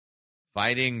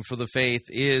Fighting for the Faith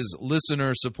is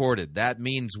listener-supported. That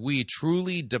means we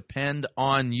truly depend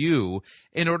on you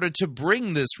in order to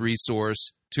bring this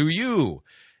resource to you.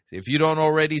 If you don't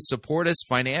already support us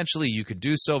financially, you could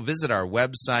do so. Visit our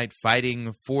website,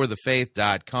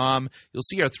 fightingforthefaith.com. You'll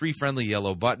see our three friendly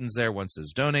yellow buttons there. One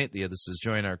says donate, the other says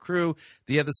join our crew,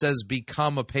 the other says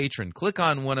become a patron. Click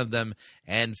on one of them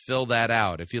and fill that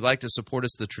out. If you'd like to support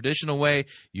us the traditional way,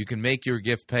 you can make your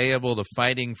gift payable to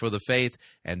Fighting for the Faith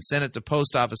and send it to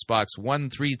Post Office Box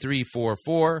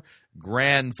 13344,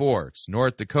 Grand Forks,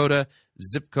 North Dakota,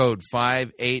 zip code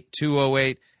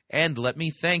 58208. And let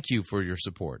me thank you for your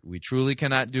support. We truly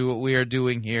cannot do what we are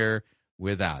doing here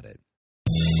without it.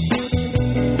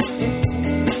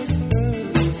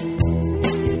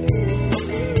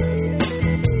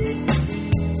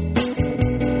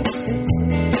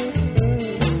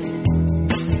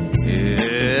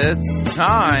 It's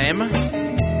time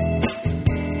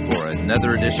for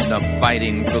another edition of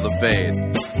Fighting for the Faith.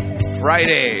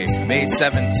 Friday, May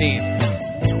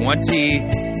 17th,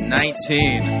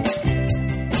 2019.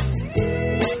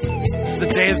 A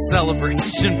day of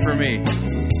celebration for me.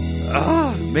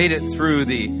 Made it through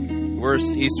the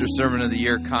worst Easter Sermon of the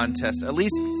Year contest. At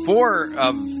least 4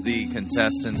 of the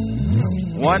contestants.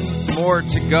 1 more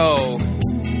to go.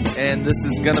 And this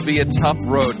is going to be a tough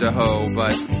road to hoe,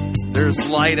 but there's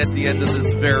light at the end of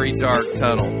this very dark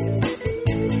tunnel.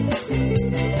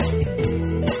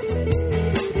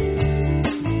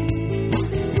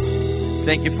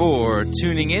 Thank you for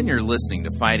tuning in. You're listening to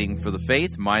Fighting for the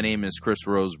Faith. My name is Chris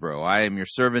Rosebrough. I am your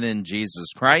servant in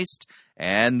Jesus Christ,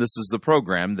 and this is the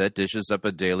program that dishes up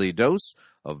a daily dose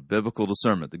of biblical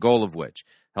discernment, the goal of which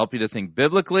help you to think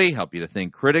biblically, help you to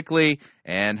think critically,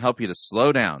 and help you to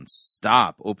slow down,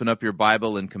 stop, open up your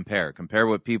Bible, and compare. Compare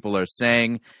what people are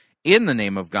saying in the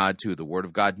name of God to the Word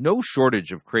of God. No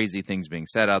shortage of crazy things being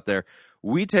said out there.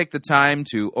 We take the time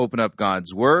to open up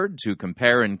God's Word, to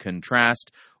compare and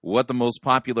contrast what the most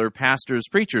popular pastors,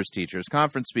 preachers, teachers,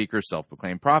 conference speakers,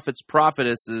 self-proclaimed prophets,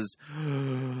 prophetesses,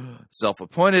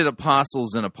 self-appointed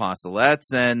apostles and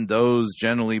apostolettes, and those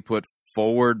generally put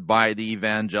forward by the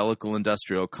evangelical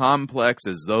industrial complex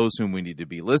as those whom we need to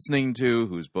be listening to,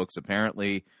 whose books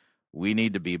apparently we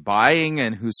need to be buying,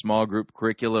 and whose small group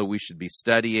curricula we should be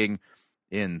studying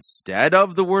instead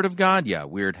of the Word of God. Yeah,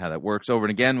 weird how that works. Over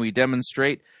and again, we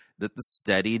demonstrate that the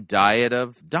steady diet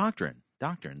of doctrine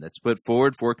that's put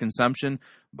forward for consumption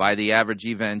by the average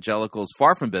evangelical is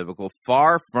far from biblical,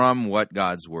 far from what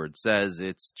God's Word says.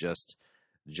 It's just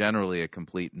generally a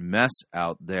complete mess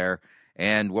out there.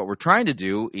 And what we're trying to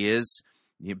do is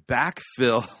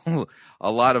backfill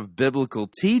a lot of biblical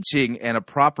teaching and a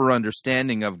proper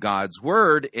understanding of God's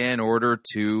Word in order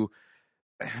to,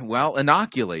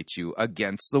 inoculate you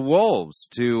against the wolves,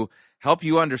 to help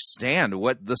you understand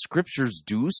what the Scriptures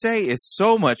do say is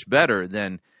so much better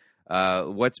than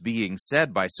what's being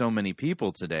said by so many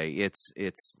people today.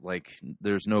 It's like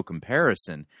there's no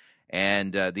comparison.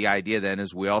 And the idea then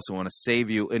is we also want to save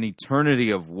you an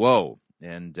eternity of woe.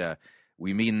 And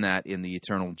we mean that in the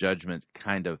eternal judgment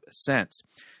kind of sense.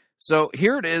 So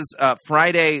here it is,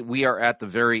 Friday. We are at the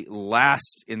very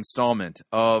last installment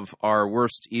of our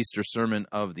worst Easter sermon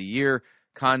of the year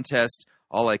contest.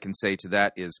 All I can say to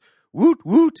that is, woot,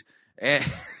 woot, and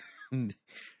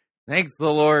thank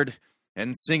the Lord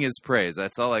and sing his praise.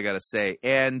 That's all I got to say.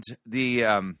 And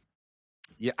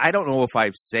I don't know if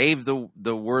I've saved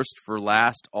the worst for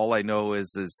last. All I know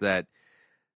is that,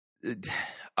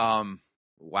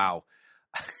 wow.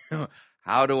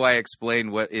 How do I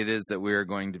explain what it is that we are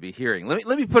going to be hearing? Let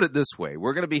me put it this way.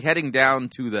 We're going to be heading down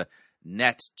to the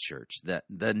Net Church,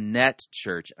 the Net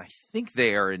Church. I think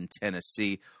they are in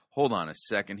Tennessee. Hold on a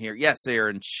second here. Yes, they are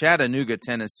in Chattanooga,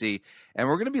 Tennessee. And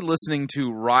we're going to be listening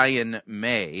to Ryan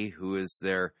May, who is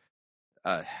their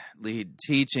lead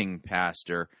teaching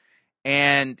pastor.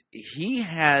 And he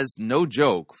has, no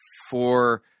joke,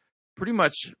 for pretty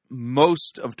much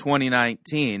most of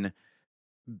 2019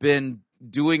 been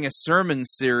doing a sermon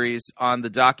series on the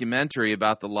documentary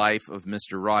about the life of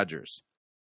Mr. Rogers.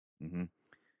 Mm-hmm.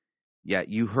 Yeah,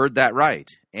 you heard that right.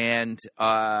 And,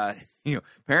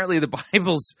 apparently the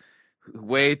Bible's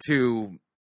way too,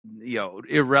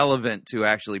 irrelevant to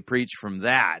actually preach from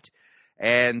that.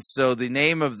 And so the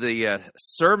name of the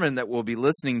sermon that we'll be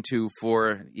listening to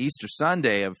for Easter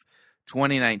Sunday of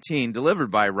 2019, delivered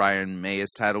by Ryan May,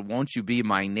 is titled, "Won't You Be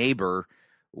My Neighbor?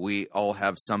 We All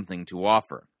Have Something to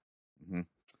Offer." Mm-hmm.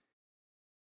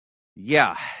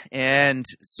 Yeah, and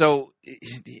so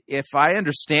if I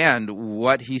understand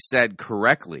what he said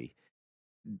correctly,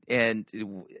 and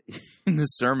in the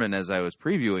sermon as I was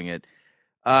previewing it,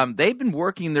 they've been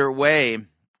working their way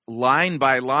line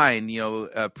by line,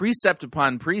 precept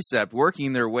upon precept,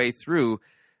 working their way through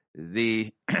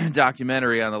the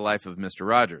documentary on the life of Mr.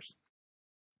 Rogers.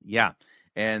 Yeah.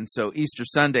 And so Easter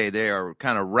Sunday, they are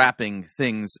kind of wrapping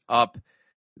things up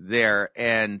there.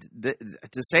 And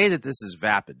to say that this is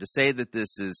vapid, to say that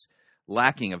this is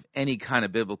lacking of any kind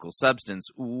of biblical substance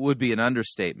would be an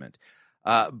understatement.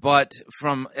 But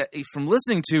from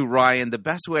listening to Ryan, the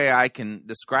best way I can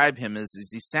describe him is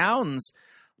he sounds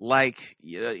like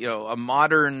a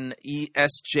modern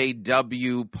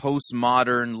SJW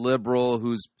postmodern liberal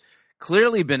who's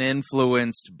clearly been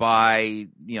influenced by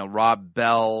Rob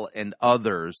Bell and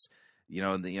others.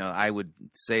 I would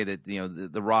say that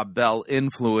the Rob Bell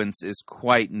influence is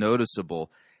quite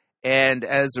noticeable. And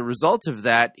as a result of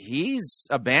that, he's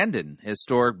abandoned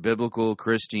historic biblical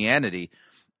Christianity.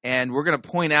 And we're going to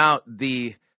point out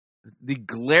the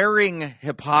glaring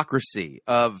hypocrisy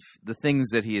of the things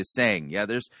that he is saying. Yeah,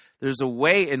 there's a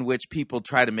way in which people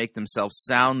try to make themselves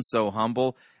sound so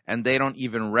humble, and they don't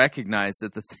even recognize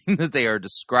that the thing that they are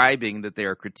describing, that they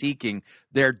are critiquing,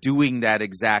 they're doing that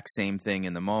exact same thing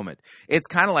in the moment. It's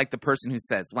kind of like the person who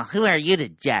says, well, who are you to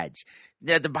judge?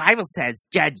 The Bible says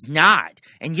judge not,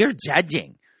 and you're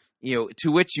judging.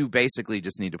 To which you basically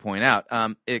just need to point out,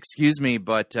 excuse me,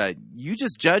 but you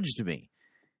just judged me.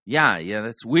 Yeah,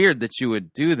 that's weird that you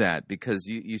would do that, because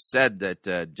you said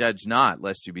that judge not,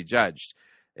 lest you be judged.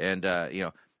 And,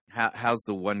 how's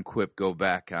the one quip go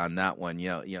back on that one?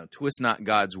 Twist not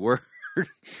God's word,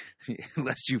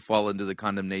 lest you fall into the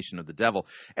condemnation of the devil.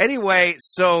 Anyway,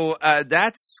 so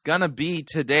that's going to be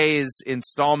today's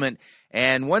installment.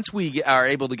 And once we are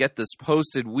able to get this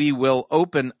posted, we will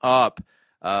open up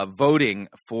voting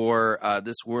for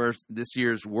this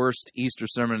year's Worst Easter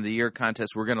Sermon of the Year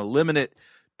contest. We're going to limit it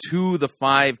to the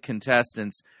 5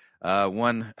 contestants,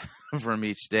 one from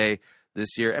each day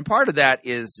this year. And part of that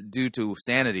is due to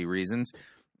sanity reasons.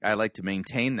 I like to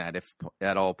maintain that if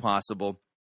at all possible.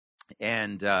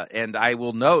 And I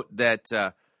will note that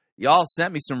y'all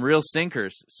sent me some real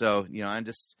stinkers. So, I'm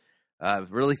just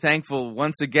really thankful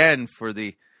once again for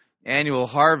the annual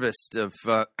harvest of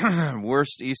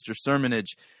worst Easter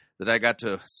sermonage that I got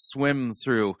to swim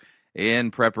through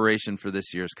in preparation for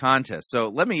this year's contest. So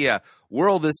let me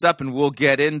whirl this up and we'll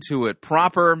get into it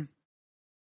proper.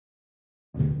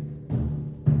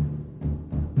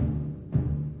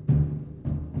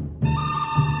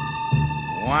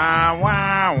 Wah,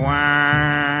 wah,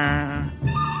 wah.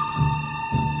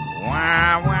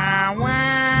 Wah, wah,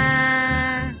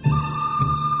 wah.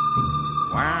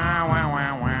 Wah, wah,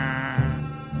 wah, wah.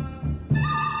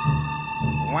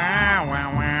 Wah, wah,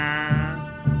 wah.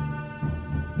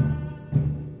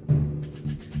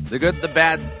 The good, the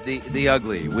bad, the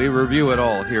ugly. We review it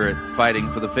all here at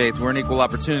Fighting for the Faith. We're an equal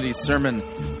opportunity sermon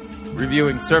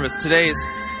reviewing service. Today's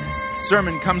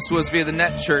sermon comes to us via the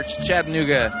Net Church,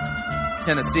 Chattanooga,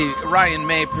 Tennessee. Ryan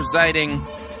May presiding.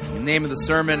 The name of the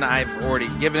sermon, I've already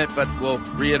given it, but we'll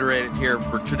reiterate it here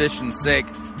for tradition's sake.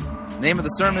 The name of the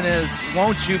sermon is,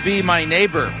 Won't You Be My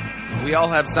Neighbor? We all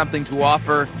have something to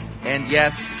offer, and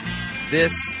yes,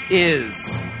 this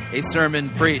is a sermon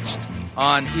preached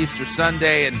on Easter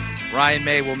Sunday, and Ryan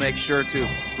May will make sure to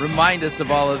remind us of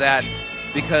all of that,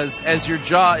 because as your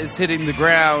jaw is hitting the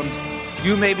ground,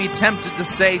 you may be tempted to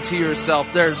say to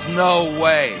yourself, there's no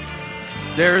way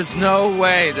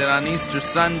that on Easter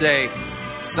Sunday,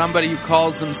 somebody who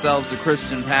calls themselves a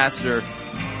Christian pastor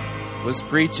was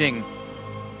preaching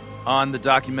on the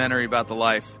documentary about the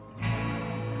life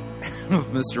of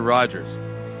Mr. Rogers.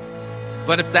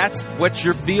 But if that's what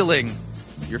you're feeling,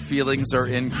 your feelings are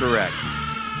incorrect.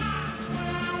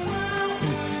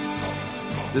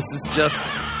 This is just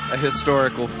a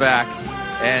historical fact.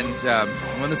 And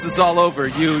when this is all over,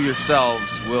 you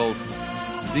yourselves will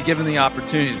be given the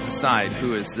opportunity to decide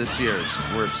who is this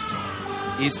year's worst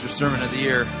Easter Sermon of the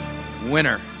Year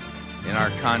winner in our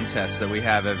contest that we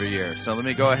have every year. So let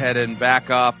me go ahead and back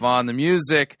off on the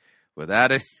music.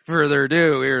 Without any further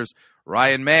ado, here's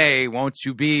Ryan May, Won't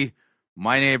You Be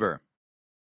My Neighbor?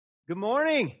 Good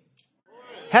morning.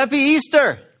 Happy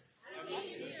Easter.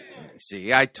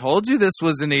 See, I told you this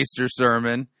was an Easter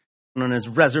sermon. On his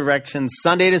Resurrection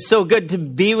Sunday. It is so good to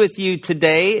be with you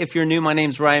today. If you're new, my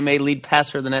name's Ryan May, lead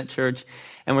pastor of the Net Church,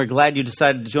 and we're glad you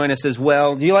decided to join us as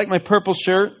well. Do you like my purple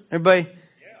shirt? Everybody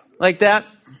like that?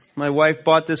 My wife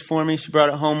bought this for me. She brought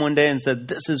it home one day and said,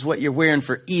 this is what you're wearing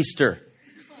for Easter.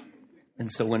 And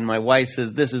so when my wife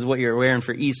says, this is what you're wearing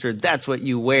for Easter, that's what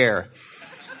you wear.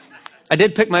 I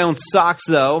did pick my own socks,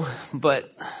 though,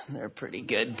 but they're pretty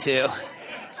good, too.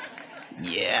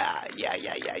 Yeah.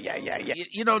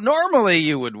 Normally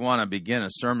you would want to begin a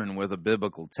sermon with a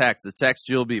biblical text, the text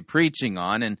you'll be preaching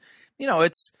on. And,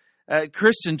 it's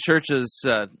Christian churches,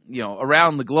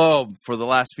 around the globe for the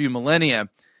last few millennia,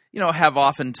 have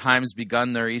oftentimes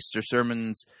begun their Easter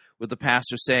sermons with the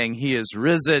pastor saying, "He is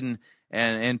risen,"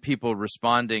 and people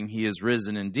responding, "He is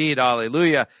risen indeed,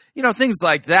 hallelujah." Things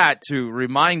like that to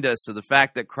remind us of the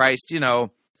fact that Christ,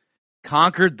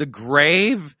 conquered the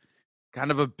grave.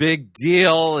 Kind of a big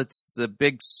deal. It's the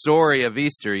big story of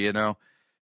Easter, Yeah,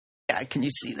 can you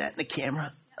see that in the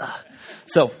camera?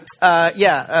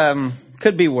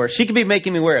 Could be worse. She could be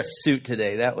making me wear a suit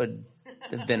today. That would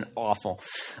have been awful.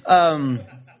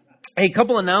 A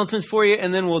couple announcements for you,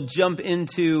 and then we'll jump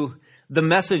into the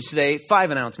message today.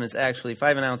 5 announcements.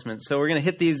 So we're going to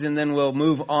hit these, and then we'll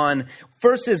move on.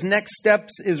 First is Next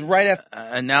Steps is right after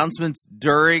announcements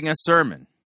during a sermon.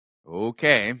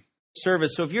 Okay.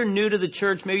 Service. So if you're new to the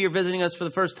church, maybe you're visiting us for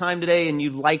the first time today and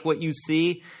you like what you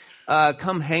see,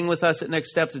 come hang with us at Next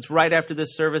Steps. It's right after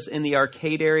this service in the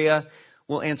arcade area.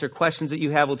 We'll answer questions that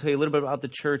you have. We'll tell you a little bit about the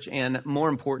church, and more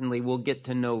importantly, we'll get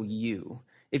to know you.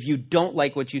 If you don't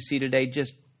like what you see today,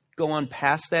 just go on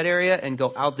past that area and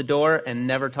go out the door and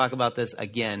never talk about this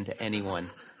again to anyone.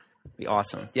 Be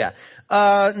awesome. Yeah.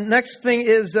 Next thing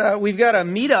is we've got a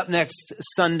meetup next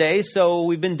Sunday. So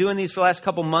we've been doing these for the last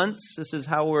couple months. This is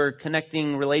how we're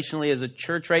connecting relationally as a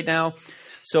church right now.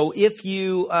 So if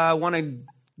you want to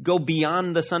go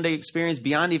beyond the Sunday experience,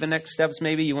 beyond even Next Steps,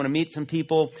 maybe you want to meet some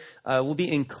people, we'll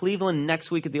be in Cleveland next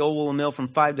week at the Old Willow Mill from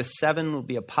 5 to 7. It'll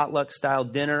be a potluck-style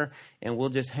dinner, and we'll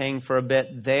just hang for a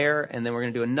bit there. And then we're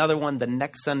going to do another one the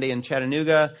next Sunday in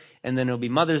Chattanooga, and then it'll be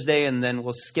Mother's Day, and then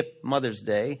we'll skip Mother's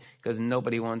Day because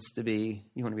nobody wants to be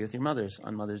 – you want to be with your mothers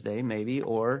on Mother's Day maybe,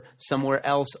 or somewhere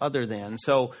else other than.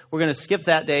 So we're going to skip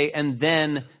that day, and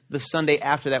then the Sunday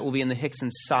after that will be in the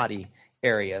Hixson-Soddy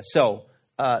area. So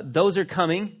those are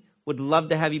coming. Would love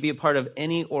to have you be a part of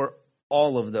any or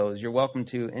all of those. You're welcome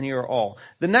to any or all.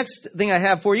 The next thing I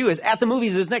have for you is At the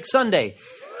Movies is next Sunday.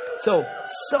 So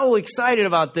excited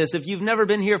about this. If you've never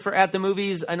been here for At the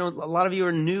Movies, I know a lot of you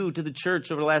are new to the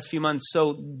church over the last few months.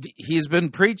 So he's been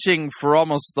preaching for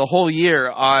almost the whole year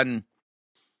on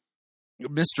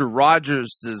Mr.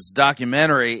 Rogers'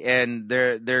 documentary, and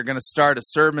they're going to start a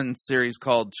sermon series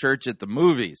called Church at the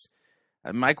Movies.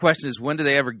 And my question is, when do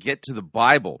they ever get to the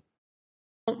Bible?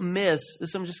 Don't miss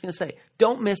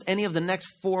any of the next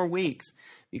 4 weeks,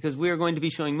 because we are going to be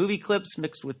showing movie clips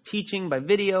mixed with teaching by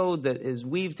video that is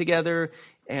weaved together,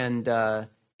 and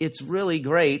it's really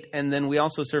great. And then we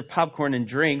also serve popcorn and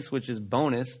drinks, which is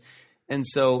bonus. And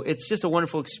so it's just a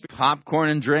wonderful experience. Popcorn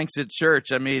and drinks at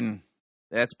church. I mean,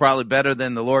 that's probably better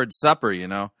than the Lord's Supper,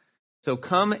 So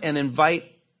come and invite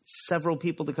several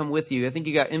people to come with you. I think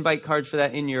you got invite cards for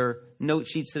that in your note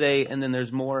sheets today, and then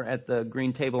there's more at the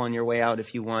green table on your way out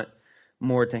if you want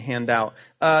more to hand out.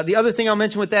 The other thing I'll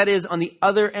mention with that is on the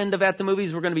other end of At the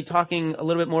Movies, we're going to be talking a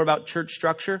little bit more about church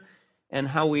structure and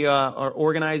how we are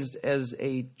organized as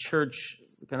a church,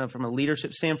 kind of from a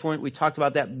leadership standpoint. We talked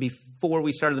about that before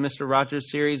we started the Mr.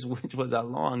 Rogers series, which was a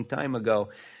long time ago.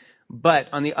 But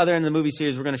on the other end of the movie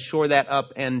series, we're going to shore that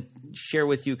up and share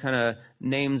with you kind of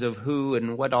names of who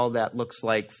and what all that looks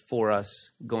like for us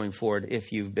going forward,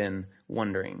 if you've been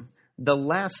wondering. The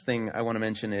last thing I want to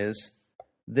mention is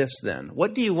this then.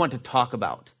 What do you want to talk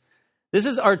about? This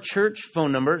is our church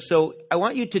phone number. So I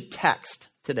want you to text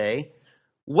today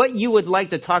what you would like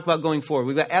to talk about going forward.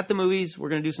 We've got At the Movies. We're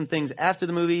going to do some things after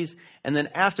the movies. And then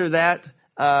after that,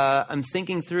 I'm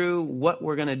thinking through what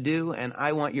we're going to do, and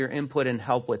I want your input and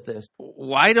help with this.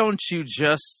 Why don't you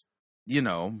just,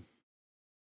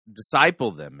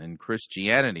 disciple them in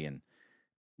Christianity and,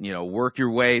 work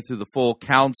your way through the full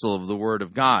counsel of the Word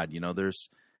of God? There's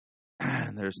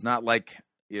not like,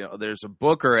 there's a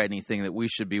book or anything that we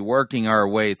should be working our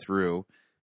way through.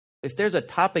 If there's a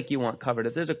topic you want covered,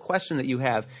 if there's a question that you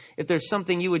have, if there's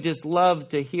something you would just love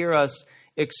to hear us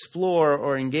explore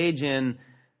or engage in,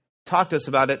 talk to us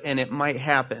about it, and it might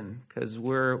happen, because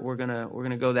we're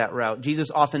gonna go that route. Jesus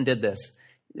often did this.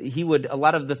 A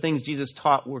lot of the things Jesus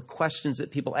taught were questions that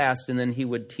people asked, and then he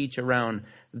would teach around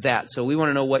that. So we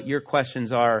want to know what your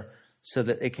questions are so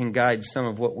that it can guide some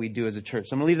of what we do as a church.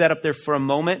 So I'm going to leave that up there for a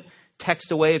moment.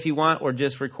 Text away if you want, or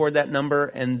just record that number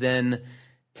and then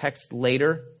text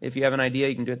later. If you have an idea,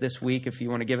 you can do it this week. If you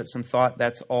want to give it some thought,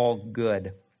 that's all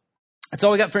good. That's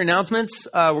all we got for announcements.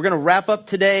 We're going to wrap up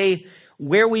today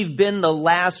where we've been the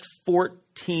last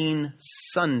 14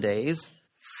 Sundays.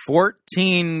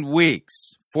 14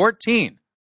 weeks. 14.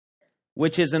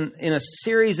 Which is in a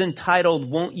series entitled,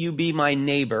 Won't You Be My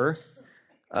Neighbor?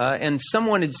 And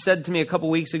someone had said to me a couple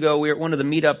weeks ago, we were at one of the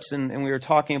meetups and we were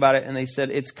talking about it, and they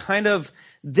said it's kind of,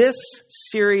 this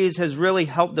series has really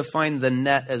helped define the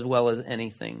net as well as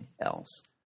anything else.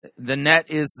 The Net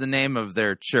is the name of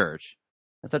their church.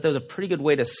 I thought that was a pretty good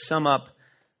way to sum up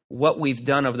what we've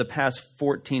done over the past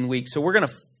 14 weeks. So we're going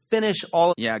to finish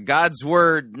all. Yeah, God's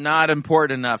Word not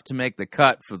important enough to make the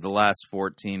cut for the last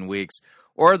 14 weeks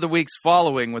or the weeks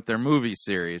following with their movie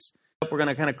series. We're going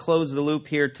to kind of close the loop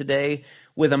here today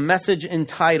with a message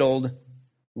entitled,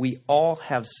 "We All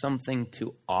Have Something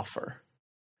to Offer."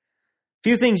 A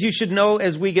few things you should know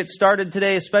as we get started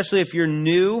today, especially if you're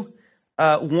new.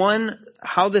 One,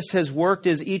 how this has worked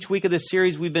is each week of this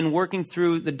series, we've been working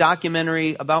through the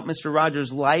documentary about Mr.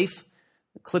 Rogers' life.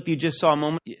 The clip you just saw a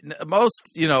moment.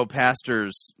 Most,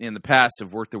 pastors in the past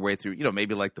have worked their way through,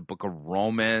 maybe like the book of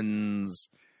Romans,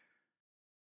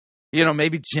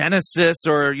 maybe Genesis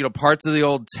or, parts of the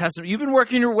Old Testament. You've been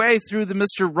working your way through the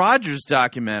Mr. Rogers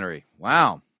documentary.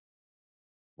 Wow.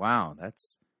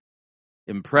 That's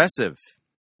impressive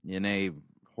in a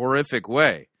horrific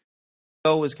way.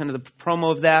 Was kind of the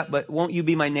promo of that, but Won't You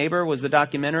Be My Neighbor was the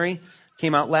documentary.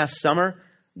 Came out last summer.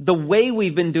 The way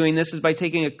we've been doing this is by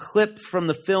taking a clip from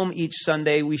the film each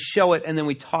Sunday. We show it and then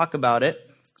we talk about it.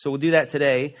 So we'll do that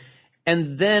today.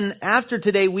 And then after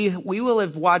today, we will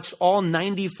have watched all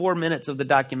 94 minutes of the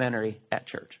documentary at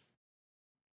church.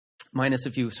 Minus a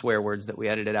few swear words that we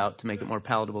edited out to make it more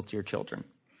palatable to your children.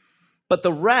 But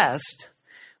the rest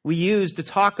we use to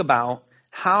talk about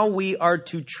how we are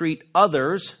to treat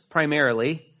others,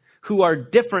 primarily, who are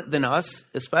different than us,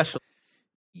 especially.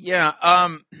 Yeah.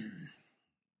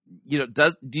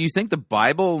 Do you think the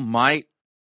Bible might,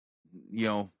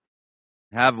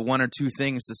 have one or two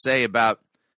things to say about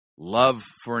love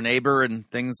for a neighbor and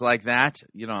things like that?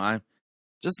 I'm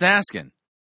just asking.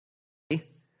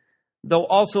 Though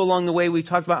also along the way, we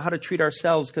talked about how to treat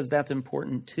ourselves because that's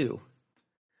important too.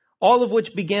 All of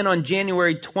which began on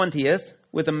January 20th.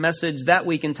 With a message that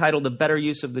week entitled "A Better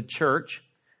Use of the Church."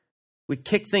 We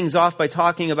kick things off by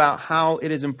talking about how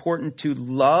it is important to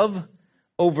love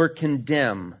over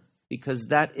condemn, because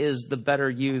that is the better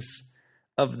use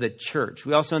of the church.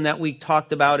 We also in that week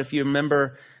talked about, if you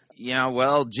remember... Yeah,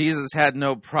 well, Jesus had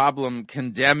no problem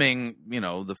condemning,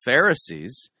 the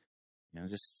Pharisees.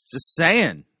 Just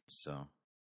saying. So,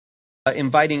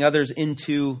 inviting others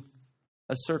into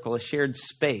a circle, a shared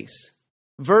space.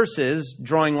 Versus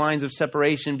drawing lines of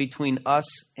separation between us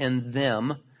and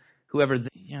them, whoever.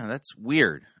 Yeah, that's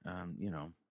weird.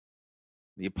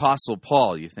 The Apostle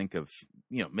Paul, you think of,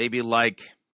 maybe like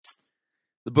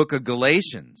the book of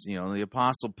Galatians, the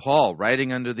Apostle Paul,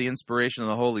 writing under the inspiration of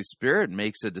the Holy Spirit,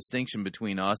 makes a distinction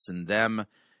between us and them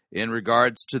in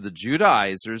regards to the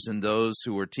Judaizers and those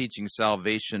who were teaching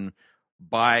salvation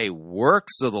by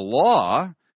works of the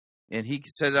law. And he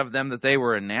said of them that they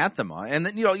were anathema. And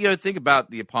then, think about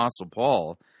the Apostle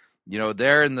Paul,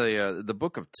 there in the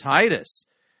book of Titus,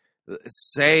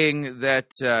 saying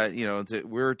that,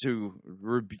 we're to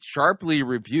sharply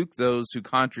rebuke those who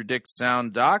contradict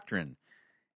sound doctrine,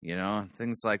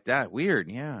 things like that. Weird,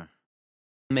 yeah.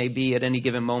 May be at any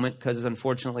given moment, because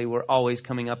unfortunately we're always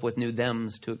coming up with new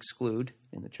thems to exclude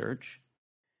in the church.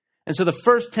 And so the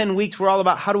first 10 weeks were all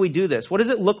about how do we do this? What does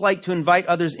it look like to invite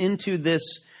others into this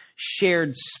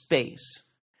shared space?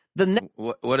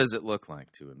 What does it look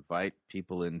like to invite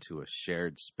people into a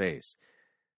shared space?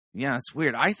 Yeah, it's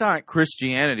weird. I thought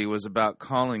Christianity was about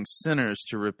calling sinners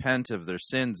to repent of their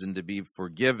sins and to be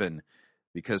forgiven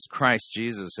because Christ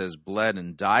Jesus has bled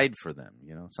and died for them.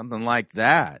 Something like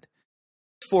that.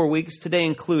 4 weeks, today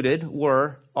included,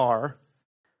 are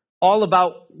all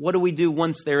about what do we do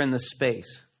once they're in the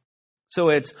space. So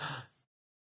it's,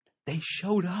 they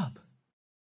showed up.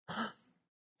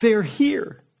 They're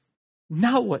here.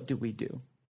 Now what do we do?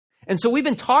 And so we've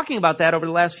been talking about that over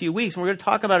the last few weeks, and we're going to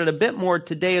talk about it a bit more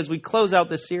today as we close out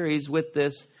the series with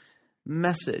this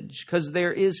message, because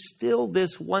there is still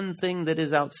this one thing that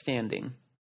is outstanding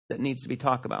that needs to be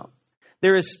talked about.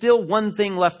 There is still one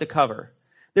thing left to cover.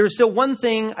 There is still one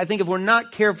thing, I think if we're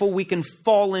not careful, we can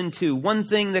fall into. One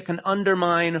thing that can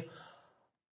undermine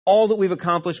all that we've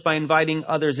accomplished by inviting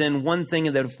others in. One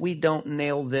thing that if we don't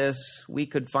nail this, we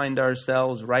could find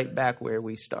ourselves right back where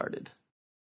we started.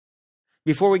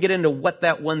 Before we get into what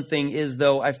that one thing is,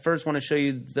 though, I first want to show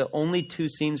you the only two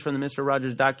scenes from the Mr.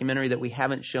 Rogers documentary that we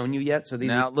haven't shown you yet. So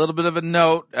now, a little bit of a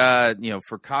note,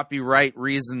 for copyright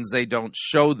reasons, they don't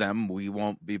show them. We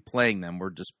won't be playing them.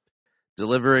 We're just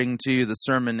delivering to you the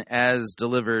sermon as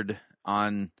delivered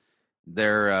on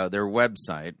their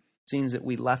website. Scenes that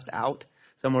we left out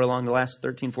somewhere along the last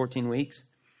 13, 14 weeks.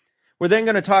 We're then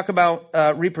going to talk about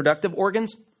reproductive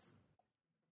organs.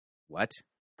 What?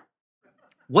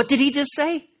 What did he just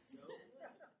say?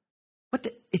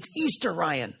 It's Easter,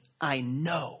 Ryan. I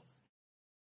know.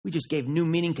 We just gave new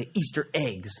meaning to Easter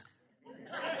eggs.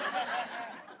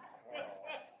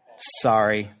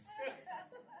 Sorry.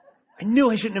 I knew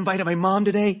I shouldn't have invited my mom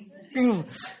today.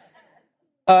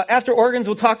 After organs,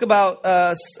 we'll talk about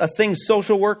a thing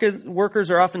social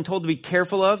workers are often told to be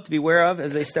careful of, to be aware of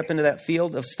as they step into that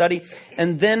field of study.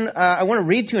 And then I want to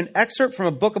read to you an excerpt from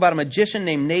a book about a magician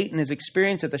named Nate and his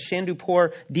experience at the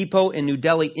Chandupur Depot in New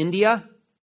Delhi, India.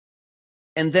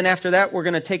 And then after that, we're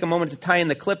going to take a moment to tie in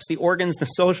the clips, the organs, the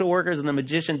social workers, and the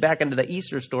magician back into the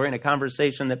Easter story in a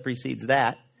conversation that precedes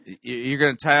that. You're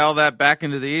going to tie all that back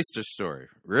into the Easter story.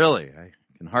 Really? I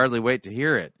can hardly wait to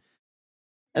hear it.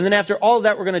 And then after all of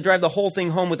that, we're going to drive the whole thing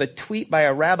home with a tweet by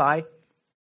a rabbi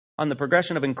on the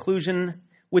progression of inclusion,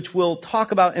 which we'll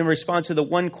talk about in response to the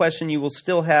one question you will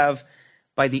still have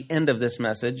by the end of this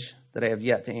message that I have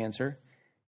yet to answer.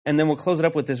 And then we'll close it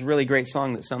up with this really great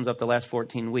song that sums up the last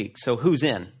 14 weeks. So who's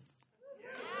in?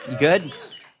 You good?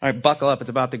 All right, buckle up. It's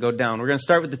about to go down. We're going to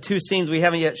start with the two scenes we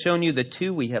haven't yet shown you, the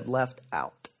two we have left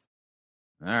out.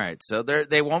 All right, so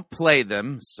they won't play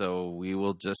them, so we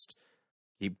will just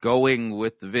keep going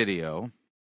with the video.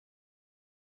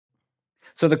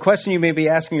 So the question you may be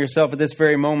asking yourself at this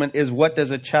very moment is, what does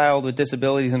a child with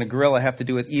disabilities and a gorilla have to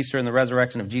do with Easter and the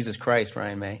resurrection of Jesus Christ,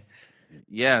 Ryan May?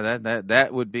 Yeah,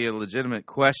 that would be a legitimate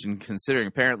question, considering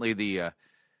apparently the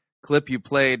clip you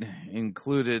played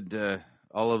included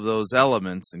all of those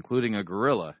elements, including a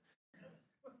gorilla.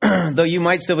 Though you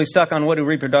might still be stuck on what do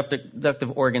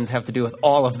reproductive organs have to do with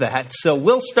all of that. So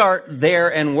we'll start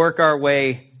there and work our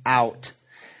way out.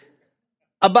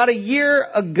 About a year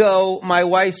ago, my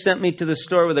wife sent me to the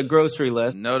store with a grocery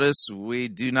list. Notice we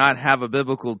do not have a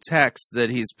biblical text that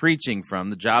he's preaching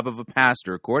from. The job of a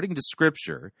pastor, according to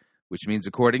Scripture, which means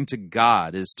according to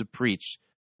God, is to preach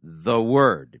the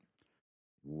Word.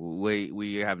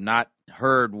 We have not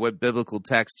heard what biblical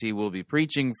text he will be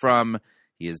preaching from.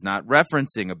 He is not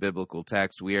referencing a biblical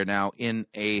text. We are now in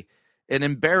an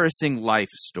embarrassing life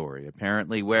story,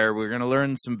 apparently, where we're going to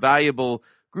learn some valuable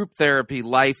group therapy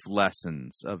life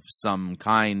lessons of some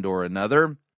kind or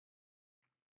another.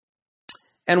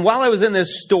 And while I was in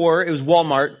this store, it was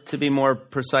Walmart, to be more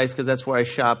precise, because that's where I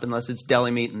shop, unless it's deli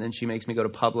meat, and then she makes me go to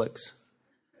Publix.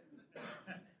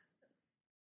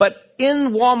 But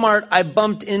in Walmart, I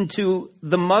bumped into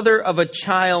the mother of a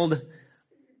child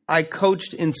I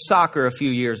coached in soccer a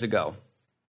few years ago.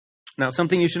 Now,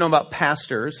 something you should know about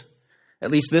pastors,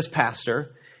 at least this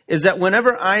pastor, is that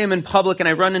whenever I am in public and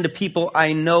I run into people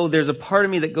I know, there's a part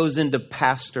of me that goes into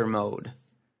pastor mode.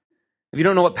 If you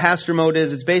don't know what pastor mode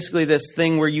is, it's basically this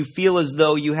thing where you feel as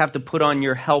though you have to put on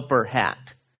your helper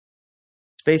hat.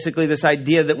 It's basically this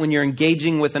idea that when you're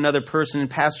engaging with another person in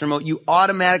pastor mode, you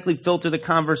automatically filter the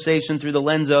conversation through the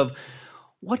lens of,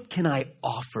 what can I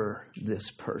offer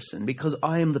this person? Because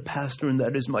I am the pastor and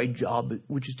that is my job,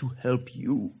 which is to help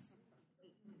you.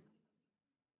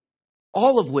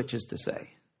 All of which is to say,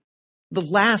 the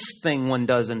last thing one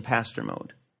does in pastor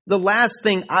mode, the last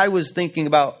thing I was thinking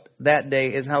about that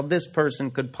day is how this person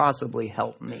could possibly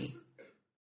help me.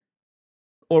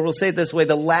 Or we'll say it this way,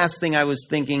 the last thing I was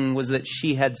thinking was that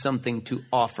she had something to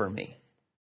offer me.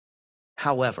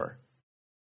 However,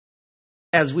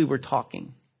 as we were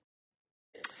talking,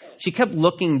 she kept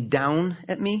looking down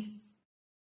at me.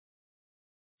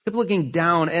 Kept looking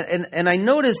down, and I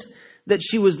noticed that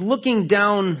she was looking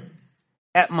down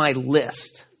at my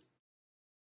list.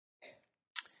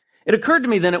 It occurred to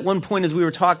me then at one point as we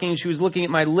were talking, she was looking at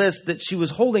my list, that she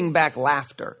was holding back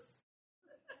laughter.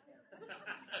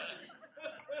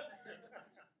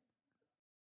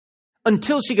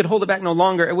 Until she could hold it back no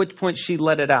longer, at which point she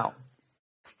let it out.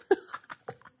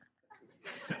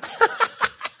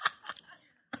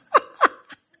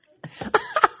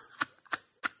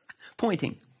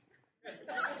 Pointing.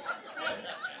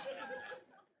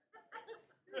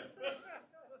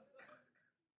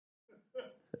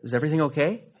 Is everything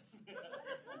okay?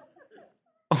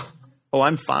 Oh,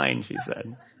 I'm fine, she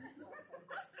said.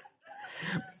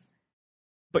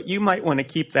 But you might want to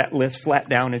keep that list flat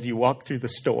down as you walk through the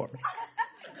store.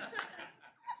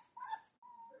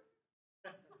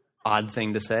 Odd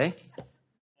thing to say.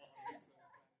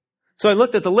 So I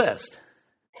looked at the list.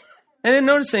 I didn't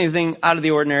notice anything out of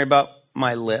the ordinary about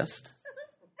my list.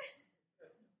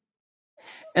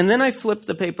 And then I flipped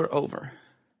the paper over.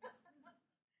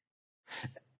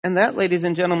 And that, ladies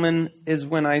and gentlemen, is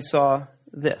when I saw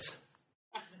this.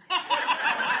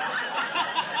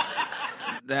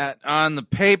 That on the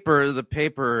paper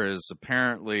is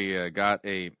apparently got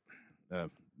a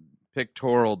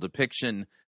pictorial depiction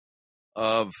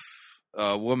of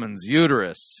a woman's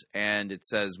uterus, and it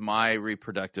says "my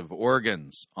reproductive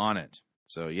organs" on it.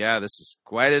 So yeah, this is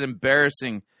quite an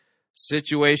embarrassing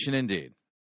situation indeed.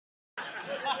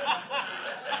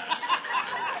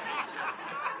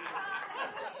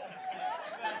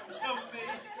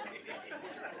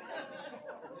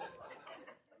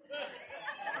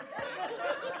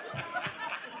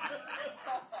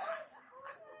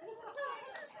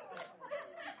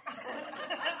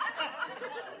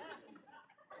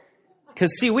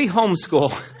 Because, see, we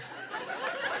homeschool.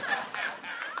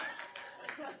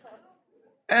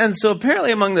 And so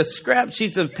apparently among the scrap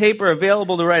sheets of paper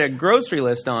available to write a grocery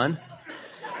list on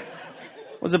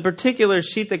was a particular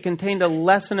sheet that contained a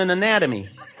lesson in anatomy.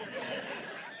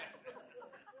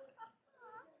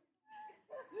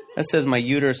 That says my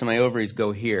uterus and my ovaries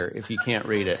go here, if you can't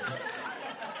read it.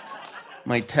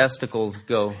 My testicles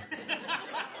go.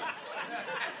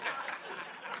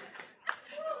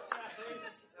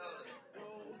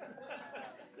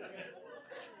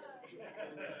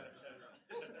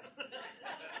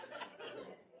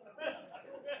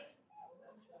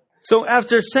 So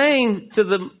after saying to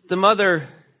the mother,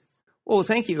 "Oh,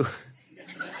 thank you."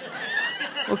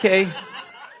 Okay.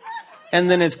 And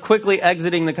then as quickly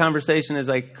exiting the conversation as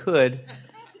I could,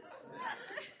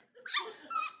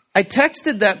 I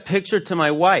texted that picture to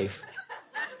my wife.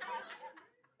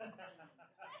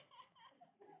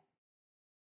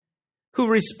 Who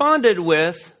responded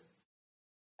with,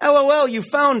 "LOL, you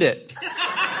found it."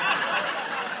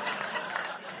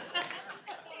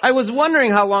 I was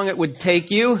wondering how long it would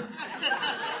take you.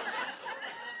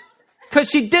 Because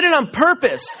she did it on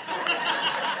purpose.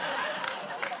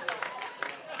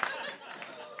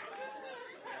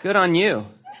 Good on you.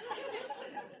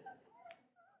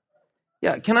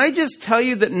 Yeah, can I just tell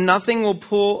you that nothing will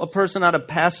pull a person out of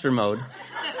pastor mode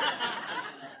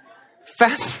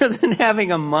faster than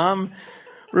having a mom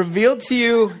reveal to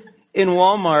you in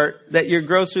Walmart that your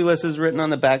grocery list is written on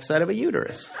the backside of a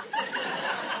uterus?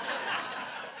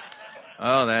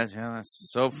 Oh, that's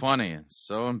so funny. It's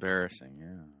so embarrassing.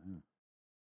 Yeah.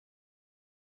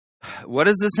 What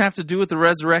does this have to do with the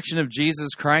resurrection of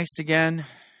Jesus Christ again?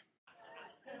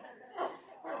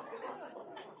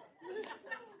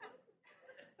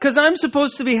 Because I'm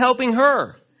supposed to be helping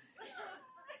her.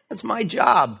 That's my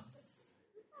job.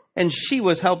 And she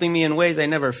was helping me in ways I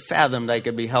never fathomed I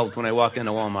could be helped when I walked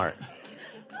into Walmart.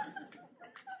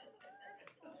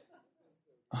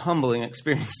 A humbling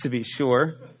experience, to be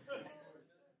sure.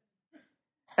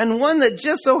 And one that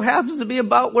just so happens to be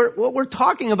about what we're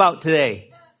talking about today.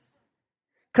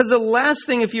 Because the last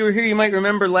thing, if you were here, you might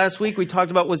remember last week we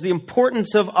talked about was the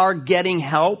importance of our getting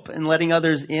help and letting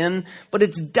others in. But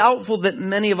it's doubtful that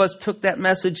many of us took that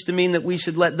message to mean that we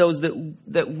should let those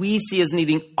that we see as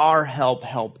needing our help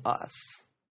us.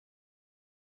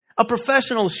 A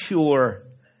professional, sure.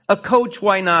 A coach,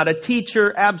 why not? A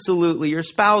teacher, absolutely. Your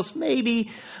spouse,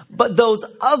 maybe. But those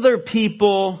other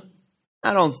people,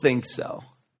 I don't think so.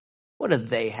 What do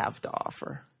they have to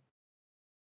offer?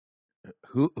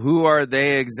 Who are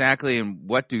they exactly, and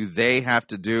what do they have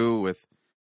to do with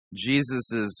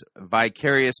Jesus'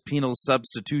 vicarious penal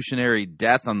substitutionary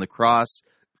death on the cross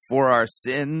for our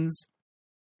sins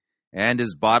and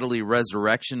his bodily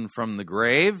resurrection from the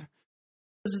grave?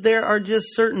 There are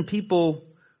just certain people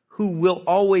who will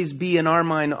always be, in our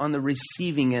mind, on the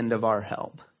receiving end of our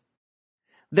help.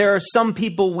 There are some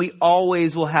people we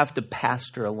always will have to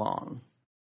pastor along.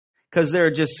 Because there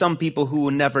are just some people who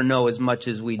will never know as much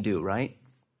as we do, right?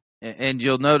 And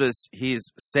you'll notice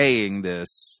he's saying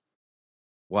this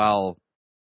while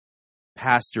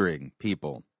pastoring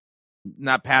people.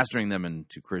 Not pastoring them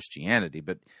into Christianity,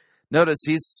 but notice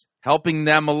he's helping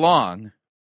them along.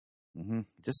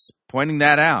 Just pointing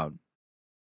that out.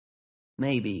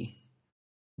 Maybe.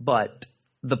 But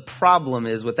the problem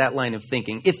is with that line of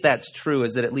thinking, if that's true,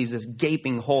 is that it leaves this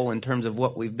gaping hole in terms of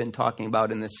what we've been talking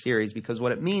about in this series. Because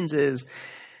what it means is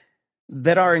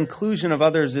that our inclusion of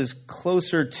others is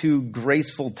closer to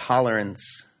graceful tolerance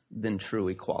than true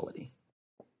equality.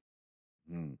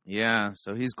 Yeah,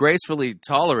 so he's gracefully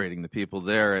tolerating the people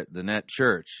there at the Net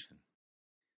Church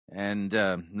and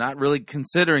not really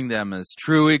considering them as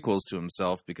true equals to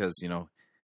himself because,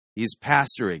 he's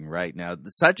pastoring right now.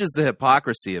 Such is the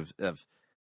hypocrisy of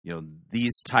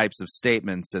these types of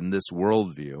statements and this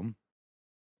worldview.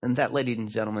 And that, ladies and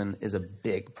gentlemen, is a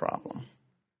big problem.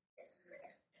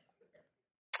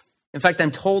 In fact,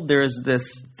 I'm told there is this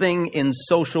thing in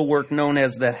social work known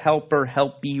as the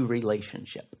helper-helpee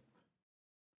relationship.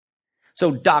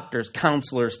 So doctors,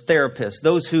 counselors, therapists,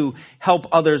 those who help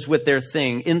others with their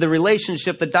thing. In the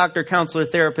relationship, the doctor, counselor,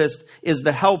 therapist is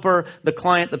the helper. The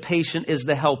client, the patient, is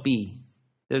the helpee.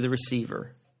 They're the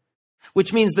receiver.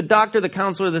 Which means the doctor, the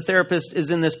counselor, the therapist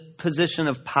is in this position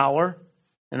of power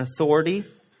and authority.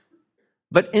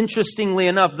 But interestingly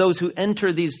enough, those who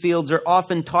enter these fields are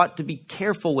often taught to be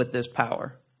careful with this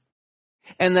power.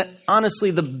 And that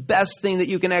honestly, the best thing that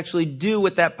you can actually do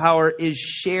with that power is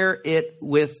share it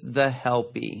with the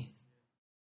helpee.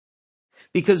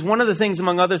 Because one of the things,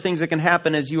 among other things, that can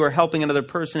happen as you are helping another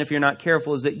person, if you're not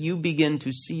careful, is that you begin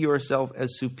to see yourself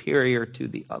as superior to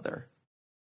the other.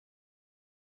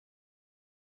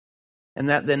 And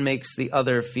that then makes the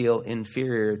other feel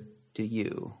inferior to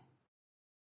you.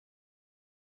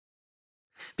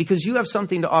 Because you have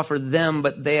something to offer them,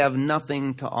 but they have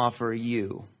nothing to offer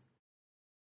you.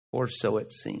 Or so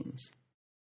it seems.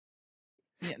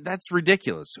 Yeah, that's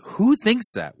ridiculous. Who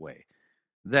thinks that way?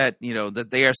 That, that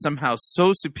they are somehow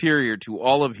so superior to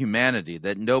all of humanity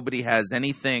that nobody has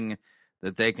anything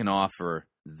that they can offer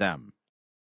them.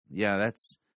 Yeah,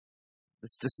 this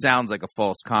just sounds like a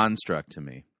false construct to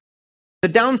me. The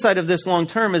downside of this long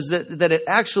term is that it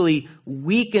actually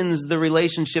weakens the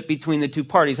relationship between the two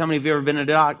parties. How many of you have ever been in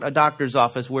a doctor's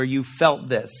office where you felt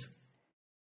this?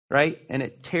 Right? And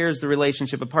it tears the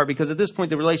relationship apart because at this point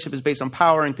the relationship is based on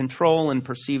power and control and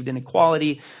perceived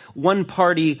inequality. One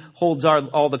party holds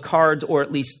all the cards, or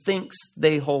at least thinks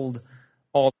they hold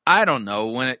all. I don't know.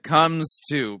 When it comes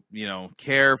to,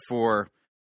 care for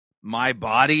my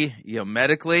body,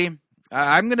 medically,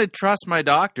 I'm going to trust my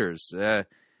doctors.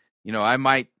 I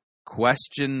might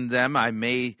question them. I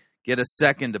may get a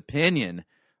second opinion.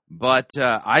 But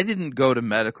I didn't go to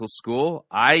medical school.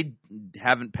 I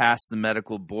haven't passed the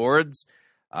medical boards.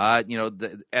 As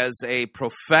a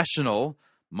professional,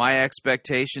 my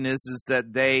expectation is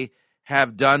that they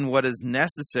have done what is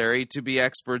necessary to be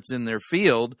experts in their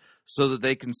field so that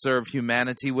they can serve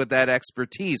humanity with that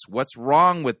expertise. What's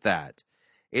wrong with that?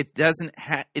 It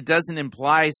doesn't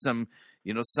imply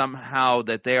somehow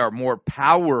that they are more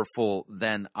powerful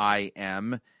than I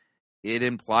am. It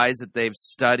implies that they've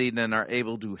studied and are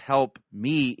able to help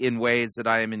me in ways that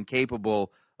I am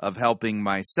incapable of helping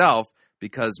myself,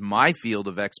 because my field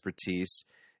of expertise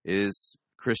is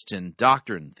Christian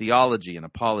doctrine, theology, and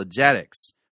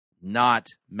apologetics, not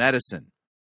medicine.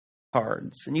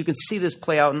 Cards. And you can see this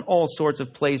play out in all sorts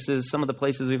of places, some of the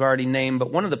places we've already named,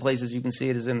 but one of the places you can see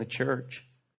it is in the church.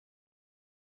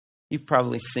 You've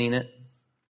probably seen it.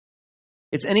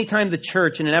 It's anytime the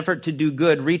church, in an effort to do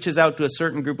good, reaches out to a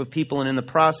certain group of people and in the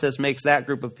process makes that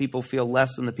group of people feel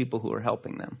less than the people who are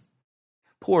helping them.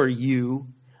 Poor you.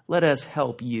 Let us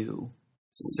help you.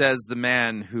 Says the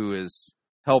man who is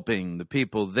helping the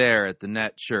people there at the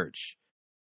Net Church.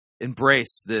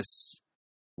 Embrace this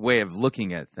way of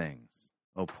looking at things.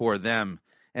 Oh, poor them.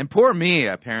 And poor me,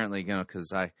 apparently,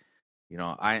 because I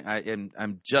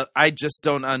just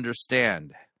don't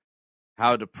understand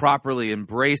how to properly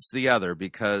embrace the other,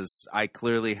 because I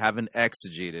clearly haven't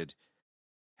exegeted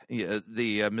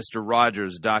the Mr.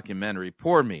 Rogers documentary.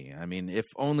 Poor me. I mean, if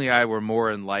only I were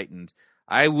more enlightened,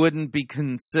 I wouldn't be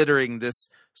considering this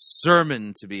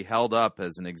sermon to be held up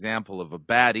as an example of a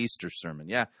bad Easter sermon.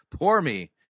 Yeah, poor me.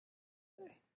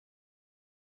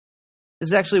 This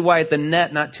is actually why at the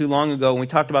Net, not too long ago, when we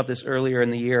talked about this earlier in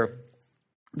the year,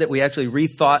 that we actually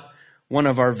rethought one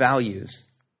of our values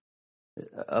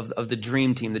of the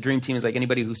dream team. The dream team is like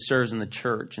anybody who serves in the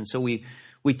church. And so we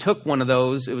took one of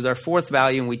those. It was our fourth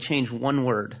value, and we changed one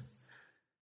word.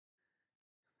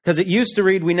 Because it used to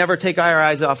read, we never take our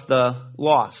eyes off the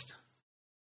lost.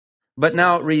 But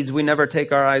now it reads, we never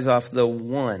take our eyes off the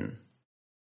one.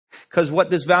 Because what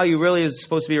this value really is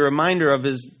supposed to be a reminder of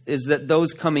is that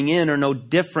those coming in are no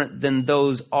different than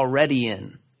those already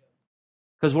in.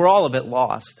 Because we're all a bit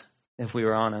lost, if we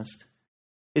were honest.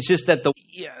 It's just that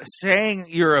saying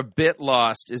you're a bit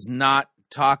lost is not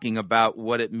talking about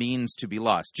what it means to be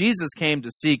lost. Jesus came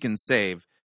to seek and save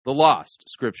the lost,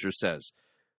 Scripture says.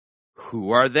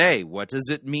 Who are they? What does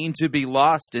it mean to be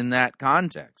lost in that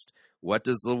context? What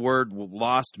does the word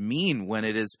lost mean when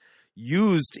it is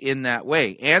used in that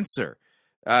way? Answer.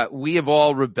 We have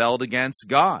all rebelled against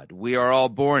God. We are all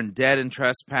born dead in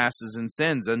trespasses and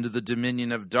sins under the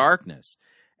dominion of darkness.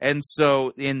 And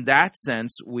so in that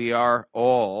sense, we are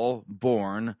all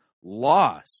born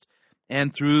lost.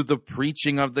 And through the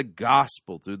preaching of the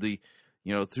gospel, through the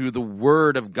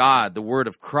word of God, the word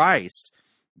of Christ,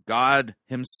 God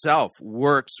himself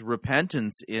works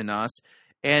repentance in us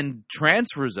and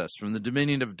transfers us from the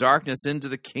dominion of darkness into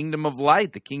the kingdom of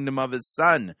light, the kingdom of his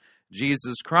Son,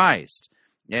 Jesus Christ.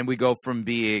 And we go from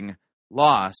being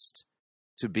lost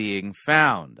to being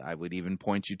found. I would even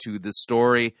point you to the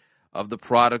story of the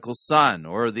prodigal son,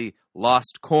 or the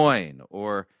lost coin,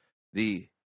 or the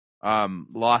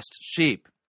lost sheep.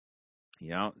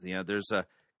 There's a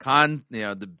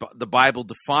the Bible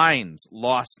defines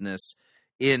lostness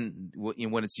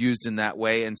when it's used in that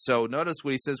way. And so notice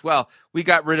what he says, well, we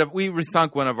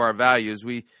rethunk one of our values.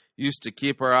 We used to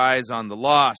keep our eyes on the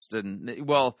lost, and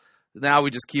well, now we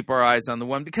just keep our eyes on the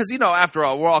one, because, after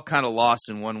all, we're all kind of lost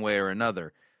in one way or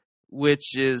another,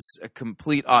 which is a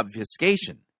complete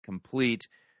obfuscation, complete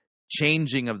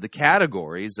changing of the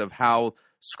categories of how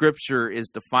Scripture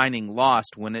is defining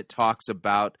lost when it talks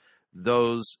about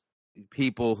those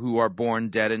people who are born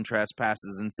dead in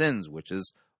trespasses and sins, which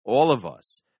is all of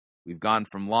us. We've gone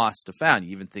from lost to found.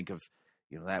 You even think of,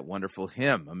 that wonderful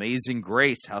hymn, Amazing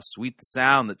Grace, how sweet the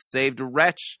sound that saved a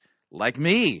wretch like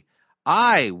me.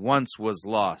 I once was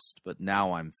lost, but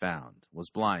now I'm found. Was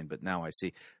blind, but now I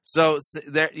see. So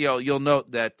there, you'll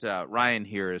note that Ryan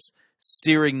here is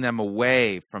steering them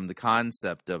away from the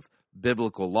concept of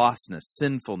biblical lostness,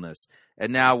 sinfulness,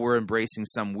 and now we're embracing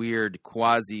some weird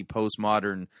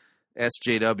quasi-postmodern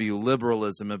SJW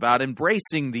liberalism about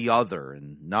embracing the other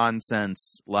and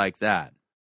nonsense like that.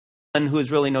 Who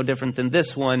is really no different than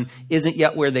this one isn't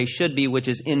yet where they should be, which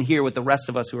is in here with the rest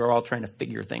of us who are all trying to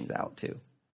figure things out too.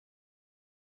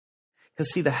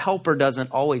 Because see, the helper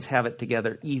doesn't always have it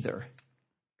together either.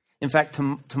 In fact,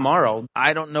 tomorrow,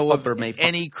 I don't know of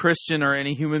any Christian or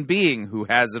any human being who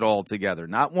has it all together.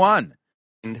 Not one.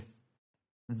 And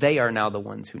they are now the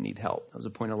ones who need help. That was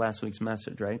the point of last week's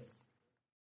message, right?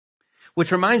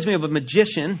 Which reminds me of a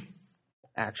magician,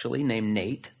 actually, named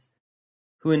Nate,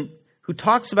 who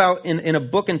talks about in a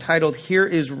book entitled Here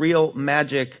is Real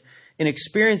Magic, an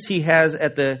experience he has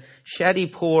at the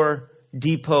Shadipur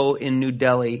Depot in New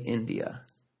Delhi, India.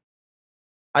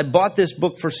 I bought this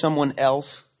book for someone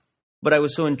else, but I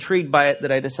was so intrigued by it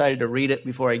that I decided to read it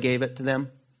before I gave it to them.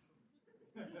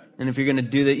 And if you're going to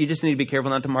do that, you just need to be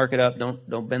careful not to mark it up.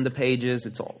 Don't bend the pages.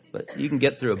 It's all. But you can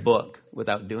get through a book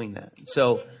without doing that.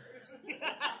 So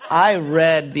I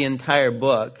read the entire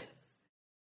book,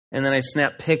 and then I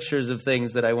snapped pictures of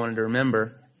things that I wanted to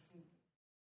remember.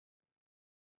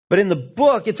 But in the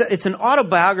book, it's an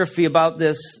autobiography about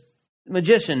this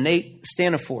magician, Nate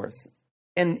Staniforth.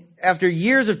 And after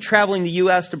years of traveling the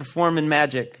U.S. to perform in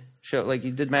magic show, like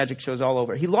he did magic shows all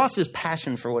over, he lost his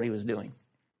passion for what he was doing.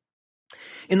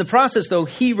 In the process, though,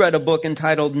 he read a book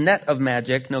entitled Net of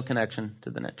Magic, no connection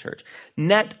to the Net Church,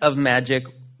 Net of Magic,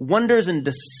 Wonders and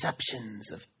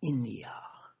Deceptions of India,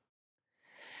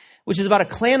 which is about a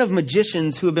clan of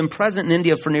magicians who have been present in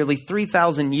India for nearly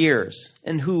 3,000 years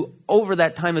and who over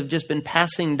that time have just been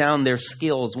passing down their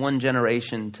skills one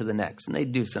generation to the next. And they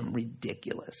do some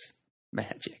ridiculous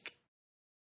magic.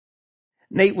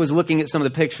 Nate was looking at some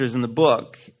of the pictures in the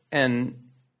book, and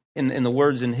in the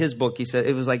words in his book, he said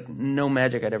it was like no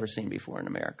magic I'd ever seen before in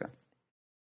America.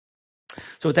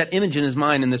 So with that image in his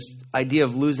mind and this idea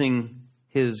of losing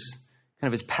his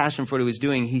passion for what he was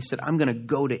doing, he said, I'm going to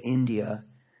go to India.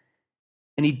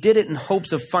 And he did it in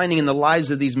hopes of finding in the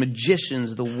lives of these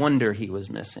magicians the wonder he was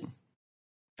missing.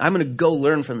 I'm going to go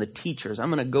learn from the teachers. I'm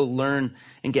going to go learn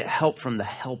and get help from the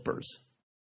helpers.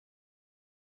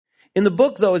 In the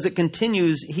book, though, as it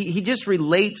continues, he just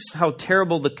relates how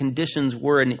terrible the conditions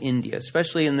were in India,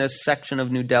 especially in this section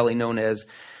of New Delhi known as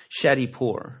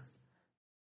Shadipur.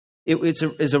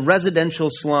 It's a residential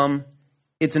slum.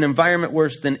 It's an environment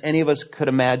worse than any of us could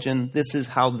imagine. This is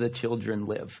how the children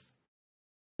live.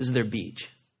 This is their beach.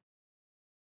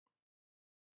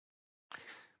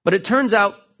 But it turns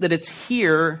out that it's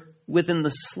here within the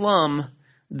slum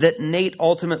that Nate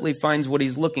ultimately finds what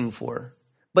he's looking for.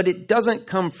 But it doesn't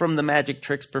come from the magic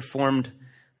tricks performed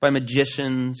by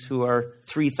magicians who are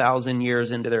 3,000 years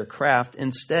into their craft.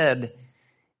 Instead,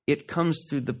 it comes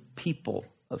through the people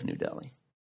of New Delhi.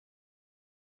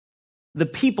 The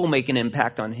people make an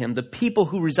impact on him. The people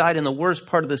who reside in the worst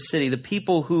part of the city. The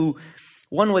people who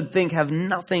one would think have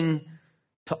nothing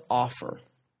to offer.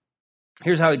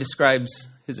 Here's how he describes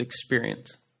his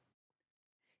experience.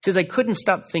 He says, I couldn't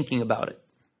stop thinking about it.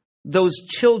 Those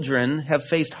children have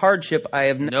faced hardship I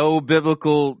have no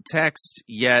biblical text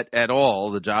yet at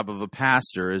all. The job of a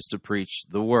pastor is to preach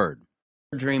the word.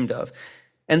 Dreamed of.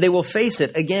 And they will face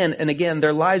it again and again.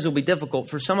 Their lives will be difficult.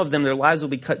 For some of them, their lives will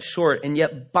be cut short. And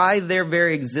yet, by their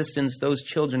very existence, those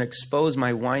children expose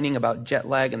my whining about jet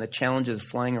lag and the challenges of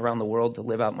flying around the world to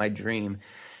live out my dream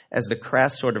as the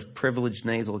crass sort of privileged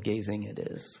nasal gazing it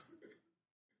is.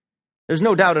 There's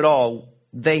no doubt at all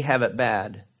they have it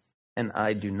bad, and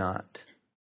I do not.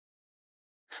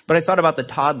 But I thought about the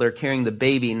toddler carrying the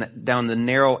baby down the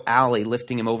narrow alley,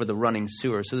 lifting him over the running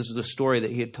sewer. So this is a story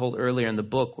that he had told earlier in the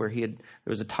book where there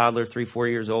was a toddler, 3-4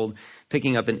 years old,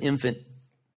 picking up an infant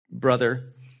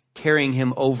brother, carrying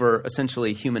him over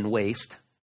essentially human waste,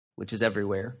 which is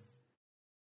everywhere.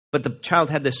 But the child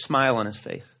had this smile on his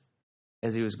face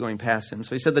as he was going past him.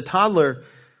 So he said the toddler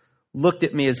looked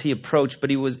at me as he approached,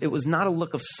 but it was not a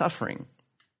look of suffering.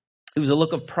 It was a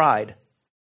look of pride.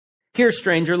 Here,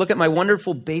 stranger, look at my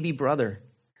wonderful baby brother.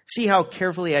 See how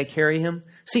carefully I carry him.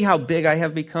 See how big I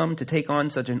have become to take on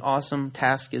such an awesome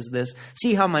task as this.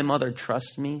 See how my mother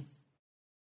trusts me.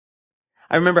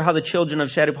 I remember how the children of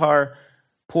Shadipur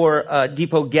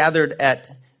Depot gathered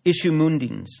at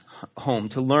Ishimundin's home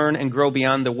to learn and grow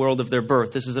beyond the world of their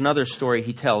birth. This is another story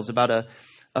he tells about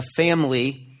a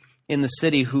family in the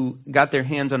city who got their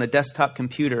hands on a desktop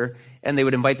computer, and they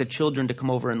would invite the children to come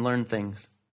over and learn things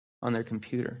on their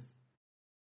computer.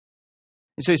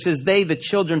 And so he says, the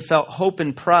children, felt hope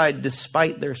and pride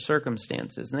despite their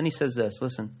circumstances. And then he says this,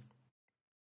 listen.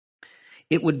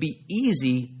 It would be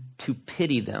easy to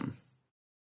pity them.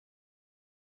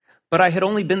 But I had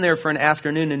only been there for an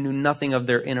afternoon and knew nothing of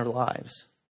their inner lives.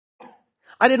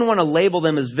 I didn't want to label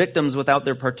them as victims without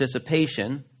their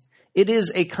participation. It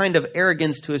is a kind of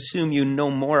arrogance to assume you know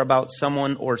more about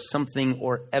someone or something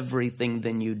or everything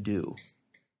than you do.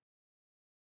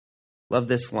 Love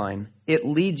this line. It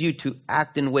leads you to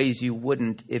act in ways you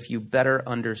wouldn't if you better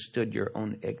understood your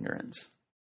own ignorance.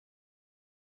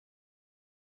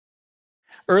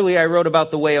 Earlier, I wrote about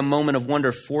the way a moment of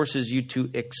wonder forces you to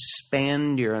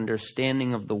expand your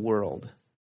understanding of the world.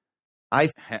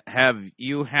 Have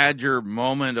you had your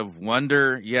moment of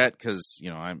wonder yet? Because,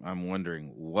 I'm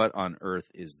wondering, what on earth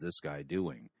is this guy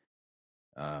doing?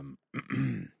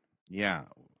 Yeah.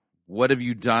 What have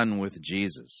you done with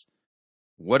Jesus?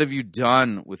 What have you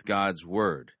done with God's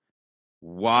word?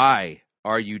 Why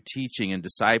are you teaching and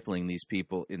discipling these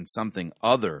people in something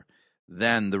other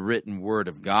than the written word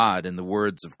of God and the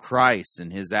words of Christ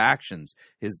and his actions,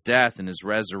 his death and his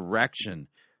resurrection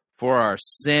for our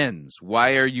sins?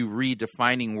 Why are you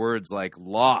redefining words like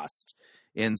lost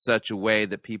in such a way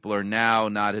that people are now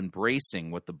not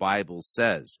embracing what the Bible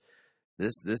says?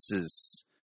 This is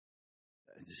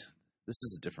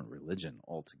a different religion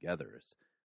altogether. It's the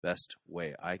best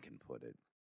way I can put it.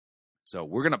 So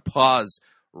we're going to pause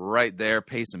right there,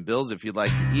 pay some bills. If you'd like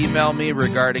to email me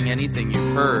regarding anything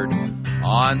you've heard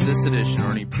on this edition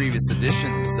or any previous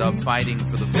editions of Fighting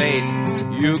for the Faith,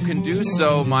 you can do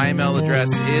so. My email address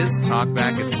is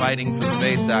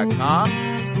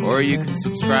talkback@fightingforthefaith.com, or you can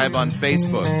subscribe on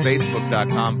Facebook,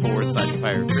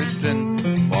 facebook.com/Fire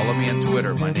Christian. Follow me on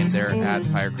Twitter. My name there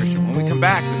 @Fire Christian. When we come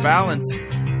back, the balance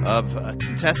of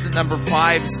contestant number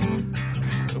 5's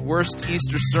worst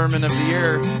Easter sermon of the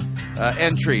year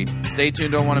entry. Stay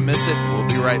tuned, don't want to miss it. We'll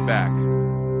be right back.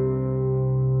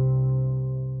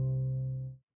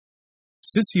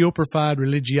 Sissy-oprified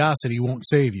religiosity won't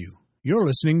save you. You're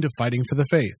listening to Fighting for the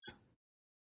Faith.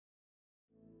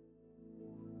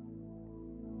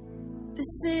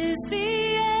 This is the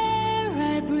air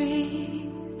I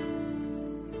breathe.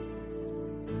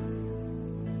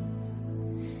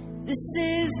 This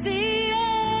is the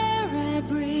air I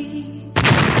breathe.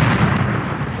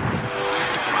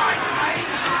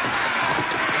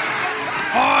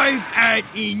 I've had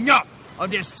enough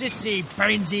of the sissy,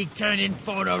 pansy, cannon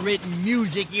fodder written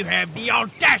music you have the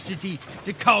audacity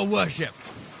to call worship.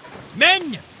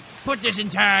 Men, put this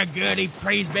entire girly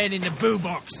praise band in the boo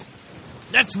box.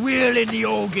 Let's wheel in the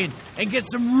organ and get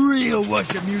some real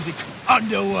worship music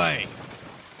underway.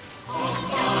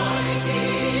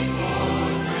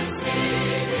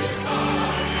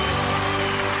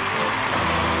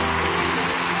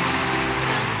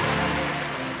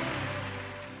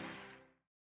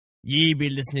 Ye be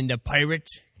listening to Pirate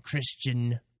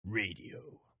Christian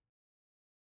Radio.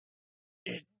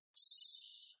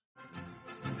 It's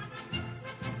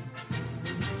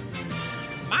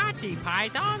Monty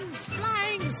Python's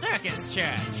Flying Circus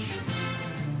Church.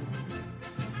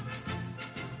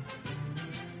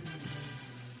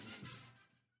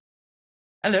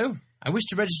 Hello, I wish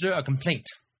to register a complaint.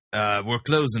 We're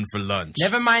closing for lunch.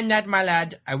 Never mind that, my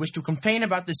lad. I wish to complain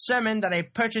about the sermon that I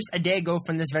purchased a day ago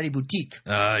from this very boutique.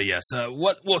 Yes.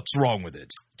 What's wrong with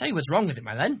it? Tell you what's wrong with it,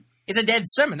 my lad. It's a dead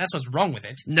sermon, that's what's wrong with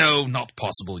it. No, not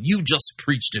possible. You just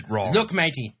preached it wrong. Look,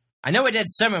 matey, I know a dead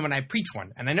sermon when I preach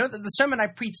one, and I know that the sermon I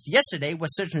preached yesterday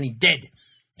was certainly dead.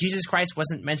 Jesus Christ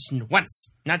wasn't mentioned once,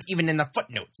 not even in the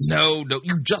footnotes. No,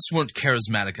 you just weren't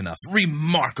charismatic enough.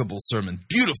 Remarkable sermon.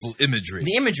 Beautiful imagery.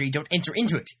 The imagery don't enter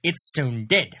into it. It's stone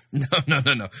dead.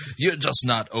 No. You're just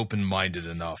not open-minded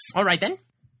enough. All right, then.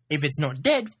 If it's not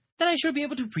dead, then I should be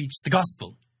able to preach the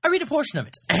gospel. I read a portion of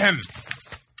it. Ahem.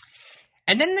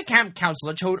 And then the camp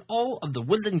counselor told all of the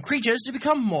woodland creatures to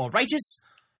become more righteous,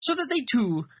 so that they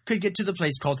too could get to the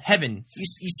place called heaven.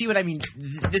 You see what I mean?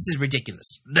 This is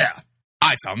ridiculous. There.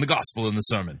 I found the gospel in the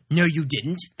sermon. No, you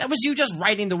didn't. That was you just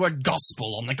writing the word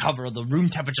gospel on the cover of the room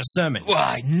temperature sermon. Well,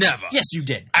 I never. Yes, you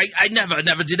did. I never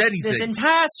did anything. This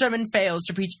entire sermon fails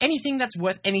to preach anything that's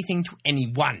worth anything to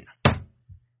anyone.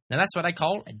 Now that's what I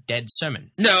call a dead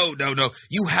sermon. No.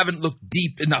 You haven't looked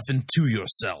deep enough into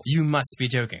yourself. You must be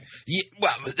joking.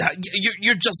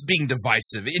 You're just being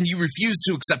divisive, and you refuse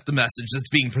to accept the message that's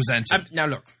being presented. Now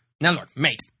look,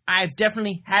 mate. I've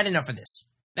definitely had enough of this.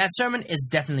 That sermon is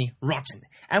definitely rotten.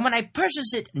 And when I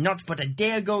purchased it not but a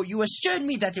day ago, you assured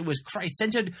me that it was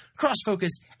Christ-centered,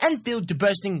 cross-focused, and filled to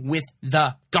bursting with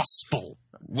the gospel.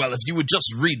 Well, if you would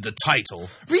just read the title.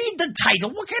 Read the title?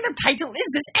 What kind of title is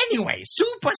this anyway?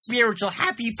 Super Spiritual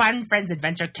Happy Fun Friends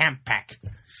Adventure Camp Pack.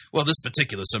 Well, this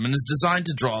particular sermon is designed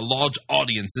to draw large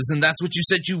audiences, and that's what you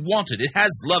said you wanted. It has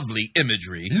lovely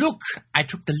imagery. Look, I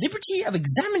took the liberty of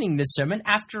examining this sermon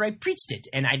after I preached it,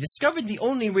 and I discovered the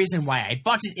only reason why I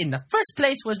bought it in the first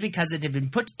place was because it had been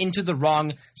put into the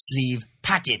wrong sleeve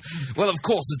package. Well, of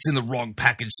course it's in the wrong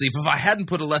package sleeve. If I hadn't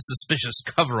put a less suspicious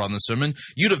cover on the sermon,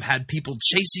 you'd have had people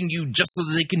chasing you just so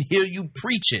that they can hear you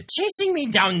preach it. Chasing me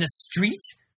down the street?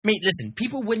 Mate, listen,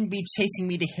 people wouldn't be chasing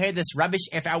me to hear this rubbish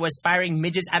if I was firing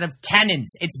midgets out of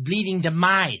cannons. It's bleeding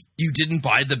demise. You didn't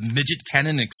buy the midget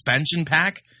cannon expansion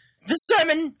pack? The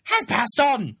sermon has passed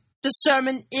on. The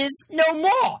sermon is no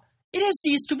more. It has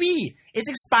ceased to be. It's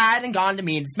expired and gone to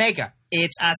meet its maker.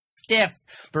 It's a stiff.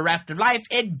 Bereft of life,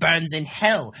 it burns in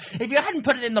hell. If you hadn't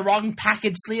put it in the wrong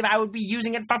package sleeve, I would be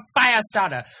using it for fire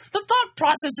starter. The thought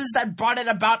processes that brought it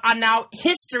about are now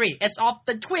history. It's off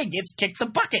the twig. It's kicked the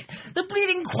bucket. The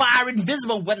bleeding choir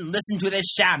invisible wouldn't listen to this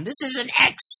sham. This is an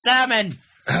ex-sermon.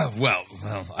 Well,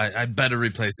 I better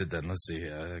replace it then. Let's see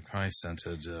here.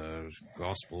 Christ-centered,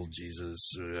 gospel,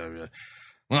 Jesus.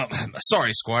 Well,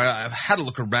 sorry, Squire. I've had a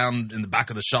look around in the back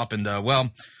of the shop and,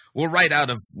 we'll write out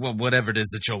of whatever it is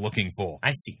that you're looking for.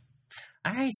 I see.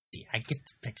 I get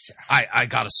the picture. I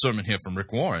got a sermon here from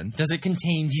Rick Warren. Does it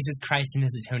contain Jesus Christ and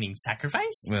his atoning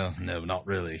sacrifice? Well, no, not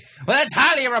really. Well, that's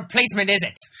hardly a replacement, is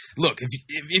it? Look,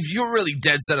 if you're really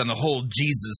dead set on the whole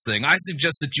Jesus thing, I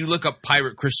suggest that you look up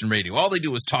Pirate Christian Radio. All they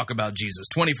do is talk about Jesus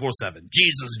 24/7.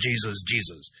 Jesus, Jesus,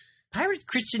 Jesus. Pirate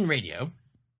Christian Radio?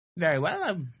 Very well,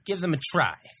 I'll give them a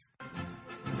try.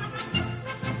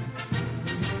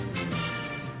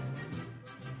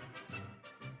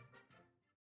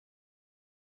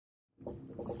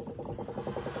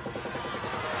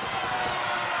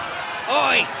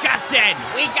 Oi, Captain!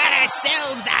 We got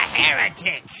ourselves a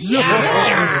heretic!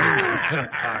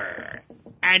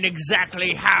 And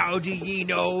exactly how do ye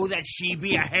know that she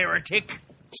be a heretic?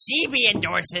 She be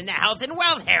endorsing the health and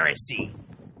wealth heresy.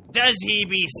 Does he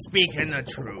be speaking the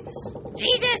truth?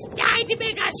 Jesus died to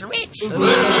make us rich!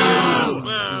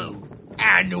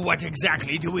 And what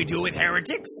exactly do we do with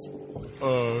heretics?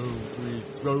 We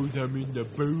throw them in the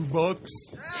boo box.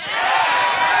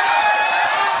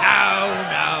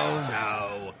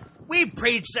 No. We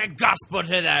preach the gospel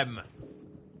to them.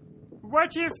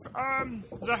 What if,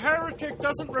 the heretic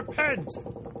doesn't repent?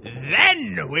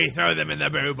 Then we throw them in the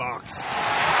boo box.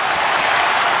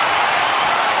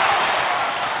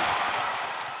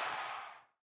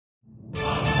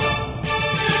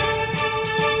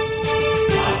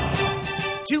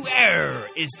 To err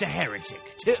is to heretic.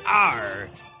 To R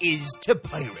is to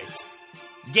pirate.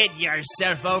 Get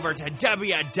yourself over to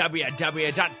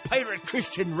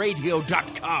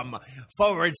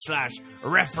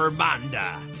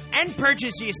www.piratechristianradio.com/Reformanda and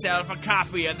purchase yourself a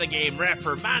copy of the game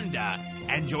Reformanda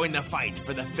and join the fight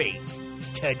for the faith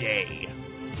today.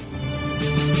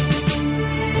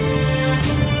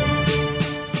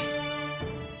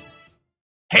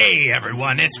 Hey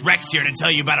everyone, it's Rex here to tell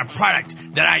you about a product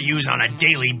that I use on a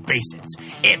daily basis.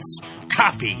 It's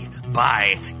Coffee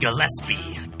by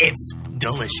Gillespie. It's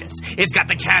delicious. It's got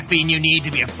the caffeine you need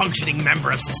to be a functioning member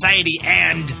of society,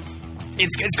 and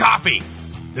it's coffee.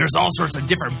 There's all sorts of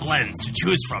different blends to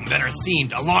choose from that are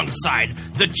themed alongside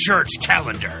the church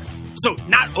calendar. So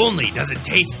not only does it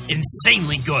taste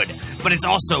insanely good, but it's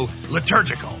also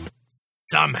liturgical.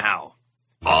 Somehow.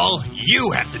 All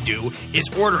you have to do is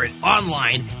order it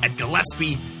online at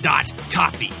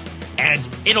Gillespie.coffee, and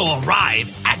it'll arrive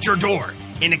at your door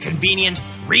in a convenient,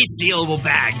 resealable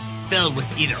bag filled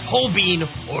with either whole bean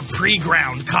or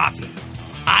pre-ground coffee.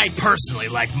 I personally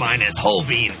like mine as whole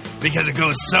bean because it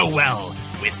goes so well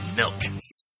with milk.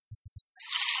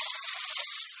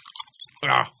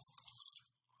 Now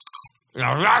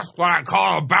that's what I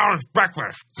call a balanced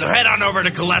breakfast. So head on over to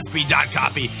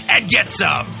Gillespie.coffee and get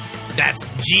some. That's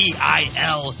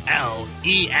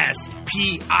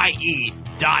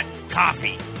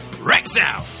GILLESPIE.coffee. Rex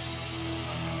out.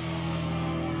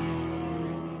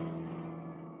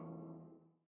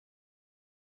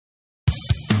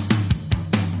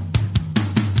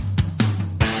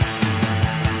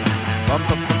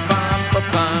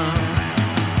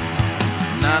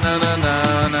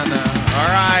 All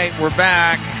right, we're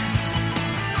back.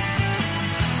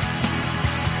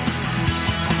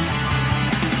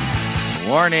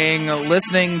 Warning,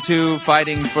 listening to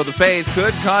Fighting for the Faith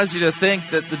could cause you to think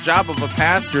that the job of a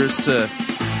pastor is to,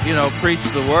 preach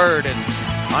the word and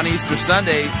On Easter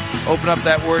Sunday, open up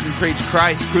that word and preach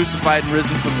Christ crucified and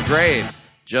risen from the grave.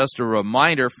 Just a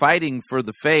reminder, Fighting for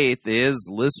the Faith is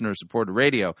listener-supported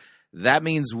radio. That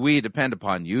means we depend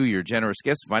upon you, your generous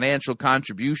gifts, financial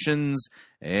contributions,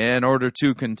 in order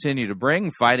to continue to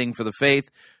bring Fighting for the Faith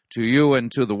to you and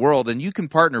to the world. And you can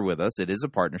partner with us. It is a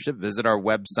partnership. Visit our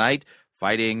website,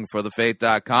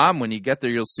 fightingforthefaith.com. When you get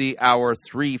there, you'll see our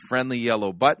 3 friendly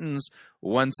yellow buttons.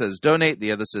 One says donate,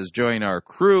 the other says join our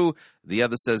crew, the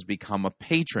other says become a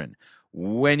patron.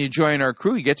 When you join our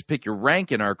crew, you get to pick your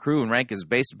rank in our crew, and rank is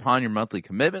based upon your monthly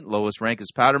commitment. Lowest rank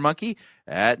is Powder Monkey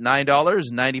at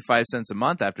 $9.95 a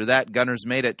month. After that, Gunner's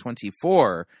Mate at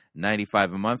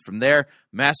 $24.95 a month. From there,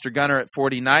 Master Gunner at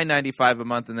 $49.95 a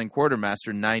month, and then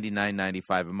Quartermaster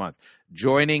 $99.95 a month.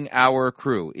 Joining our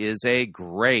crew is a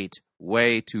great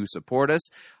way to support us.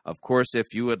 Of course,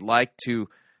 if you would like to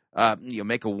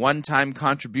make a one-time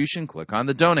contribution, click on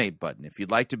the donate button. If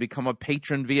you'd like to become a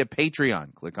patron via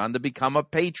Patreon, click on the become a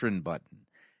patron button.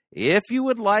 If you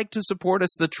would like to support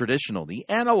us the traditional, the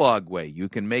analog way, you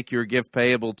can make your gift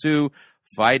payable to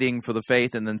Fighting for the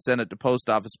Faith and then send it to Post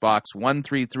Office Box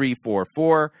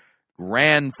 13344,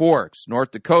 Grand Forks,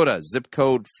 North Dakota, zip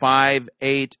code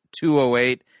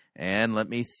 58208. And let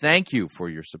me thank you for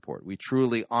your support. We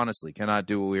truly, honestly cannot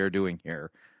do what we are doing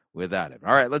here without it.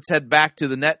 All right, let's head back to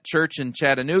the Net Church in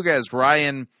Chattanooga as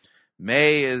Ryan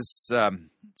May is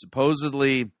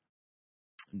supposedly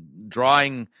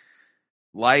drawing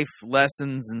life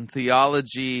lessons and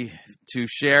theology to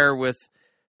share with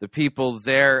the people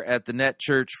there at the Net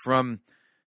Church from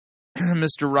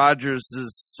Mr.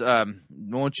 Rogers'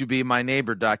 Won't You Be My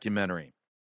Neighbor documentary.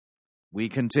 We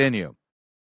continue.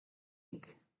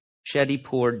 Shetty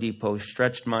poor depot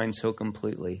stretched mine so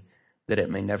completely that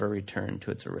it may never return to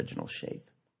its original shape.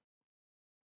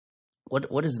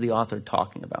 What is the author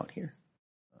talking about here?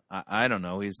 I don't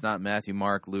know. He's not Matthew,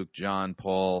 Mark, Luke, John,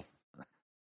 Paul,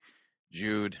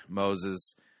 Jude,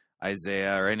 Moses,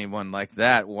 Isaiah, or anyone like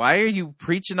that. Why are you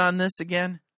preaching on this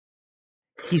again?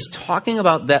 He's talking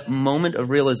about that moment of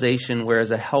realization where,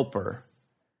 as a helper,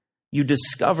 you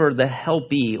discover the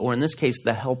helpee, or in this case,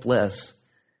 the helpless,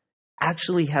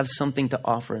 actually have something to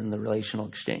offer in the relational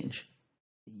exchange.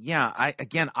 Yeah,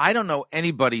 I don't know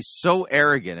anybody so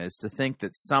arrogant as to think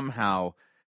that somehow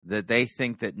that they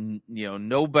think that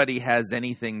nobody has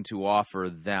anything to offer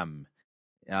them.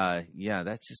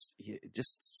 That's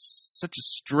just such a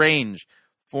strange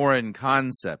foreign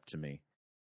concept to me.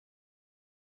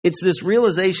 It's this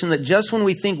realization that just when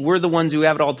we think we're the ones who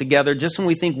have it all together, just when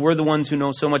we think we're the ones who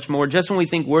know so much more, just when we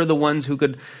think we're the ones who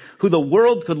the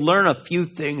world could learn a few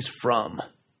things from,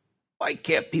 why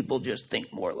can't people just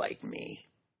think more like me?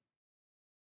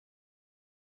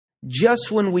 Just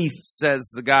when we...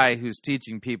 Says the guy who's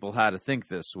teaching people how to think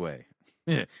this way.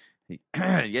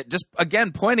 Just,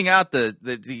 again, pointing out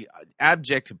the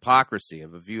abject hypocrisy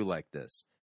of a view like this.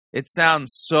 It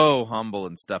sounds so humble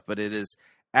and stuff, but it is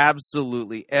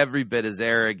absolutely every bit as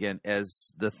arrogant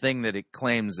as the thing that it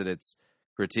claims that it's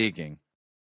critiquing.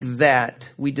 That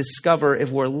we discover,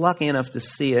 if we're lucky enough to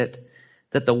see it,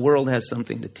 that the world has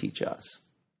something to teach us.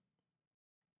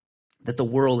 That the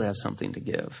world has something to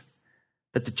give.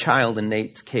 That the child in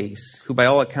Nate's case, who by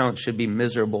all accounts should be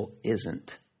miserable,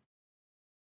 isn't.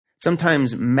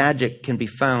 Sometimes magic can be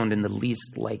found in the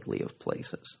least likely of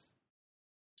places.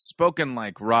 Spoken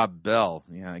like Rob Bell.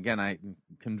 Again, I'm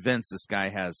convinced this guy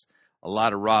has a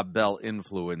lot of Rob Bell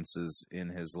influences in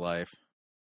his life.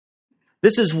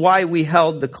 This is why we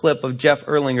held the clip of Jeff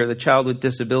Erlinger, the child with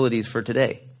disabilities, for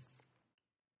today.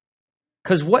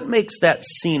 Because what makes that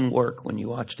scene work when you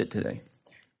watched it today?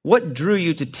 What drew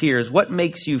you to tears? What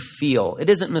makes you feel?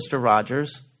 It isn't Mr.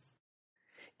 Rogers.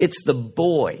 It's the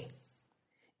boy.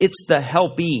 It's the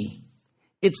helpee.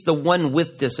 It's the one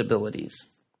with disabilities.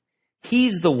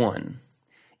 He's the one.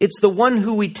 It's the one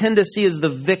who we tend to see as the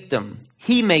victim.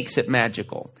 He makes it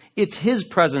magical. It's his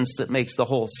presence that makes the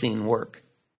whole scene work.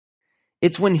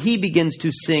 It's when he begins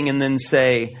to sing and then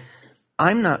say,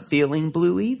 I'm not feeling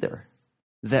blue either,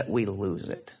 that we lose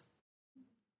it.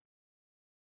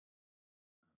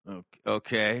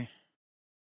 Okay.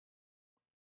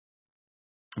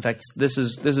 In fact, this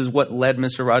is what led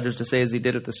Mr. Rogers to say, as he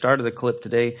did at the start of the clip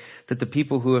today, that the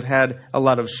people who have had a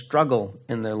lot of struggle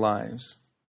in their lives,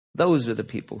 those are the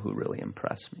people who really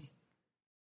impress me.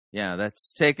 Yeah,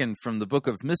 that's taken from the book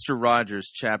of Mr. Rogers,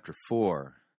 chapter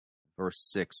 4,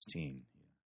 verse 16.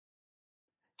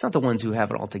 It's not the ones who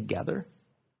have it all together.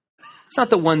 It's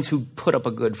not the ones who put up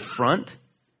a good front.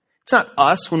 It's not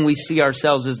us when we see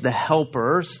ourselves as the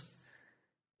helpers.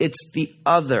 It's the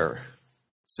other.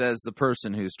 Says the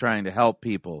person who's trying to help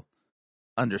people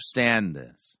understand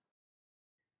this.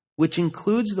 which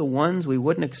includes the ones we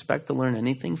wouldn't expect to learn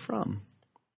anything from.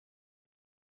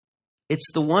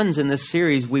 It's the ones in this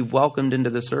series we've welcomed into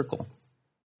the circle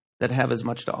that have as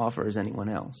much to offer as anyone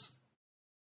else.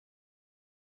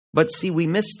 But see, we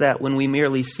miss that when we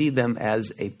merely see them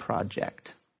as a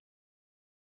project.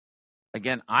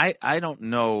 Again, I don't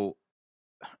know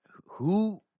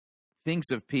who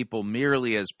thinks of people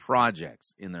merely as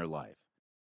projects in their life.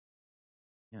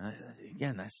 You know,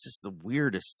 again, that's just the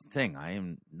weirdest thing. I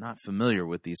am not familiar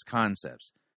with these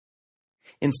concepts.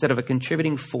 Instead of a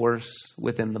contributing force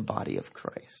within the body of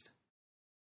Christ.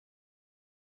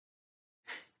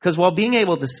 Because while being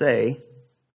able to say,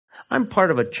 I'm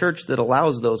part of a church that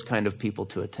allows those kind of people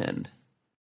to attend.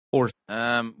 Or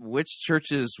which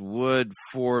churches would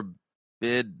forbid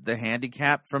the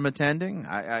handicapped from attending?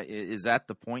 Is that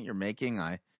the point you're making?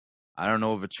 I don't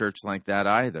know of a church like that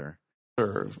either.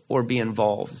 Serve or be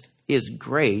involved is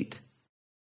great.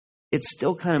 It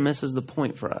still kind of misses the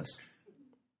point for us.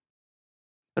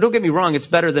 Now, don't get me wrong, it's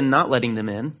better than not letting them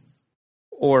in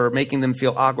or making them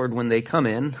feel awkward when they come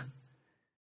in.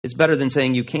 It's better than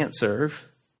saying you can't serve.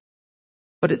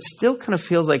 But it still kind of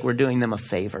feels like we're doing them a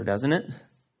favor, doesn't it?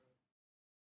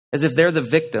 As if they're the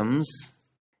victims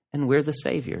and we're the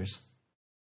saviors.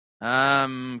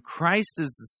 Christ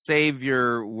is the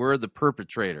savior. We're the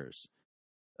perpetrators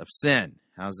of sin.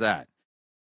 How's that?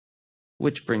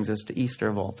 Which brings us to Easter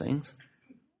of all things.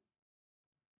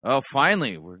 Oh,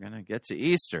 finally, we're going to get to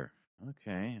Easter.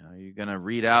 Okay. Are you going to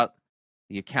read out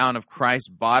the account of Christ's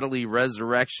bodily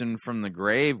resurrection from the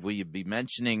grave? Will you be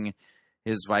mentioning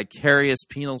his vicarious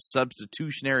penal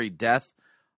substitutionary death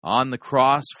on the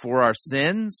cross for our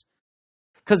sins?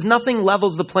 Because nothing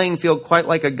levels the playing field quite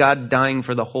like a God dying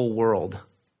for the whole world.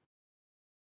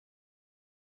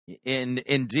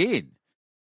 Indeed.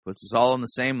 Puts us all on the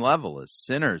same level as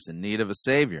sinners in need of a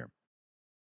Savior.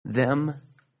 Them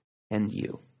and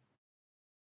you.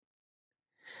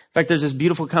 In fact, there's this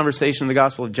beautiful conversation in the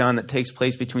Gospel of John that takes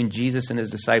place between Jesus and his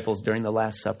disciples during the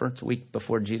Last Supper. It's a week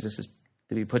before Jesus is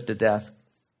to be put to death.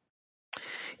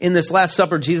 In this Last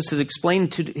Supper, Jesus has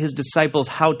explained to his disciples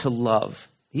how to love.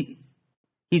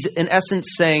 He's in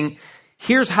essence saying,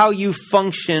 here's how you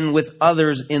function with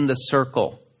others in the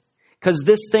circle. Because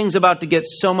this thing's about to get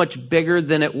so much bigger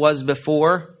than it was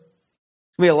before. There's going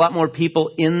to be a lot more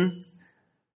people in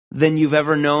than you've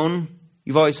ever known.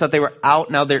 You've always thought they were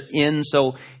out, now they're in.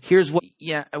 So here's what...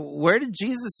 Yeah, where did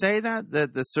Jesus say that?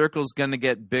 That the circle's going to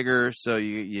get bigger, so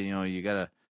you got to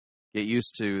get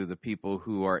used to the people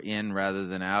who are in rather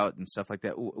than out and stuff like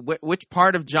that. Which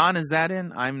part of John is that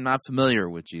in? I'm not familiar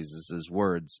with Jesus'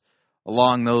 words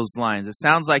along those lines. It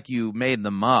sounds like you made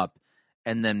them up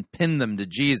and then pinned them to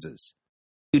Jesus.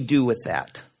 You do with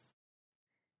that.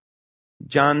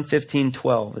 John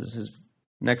 15:12 is his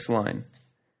next line.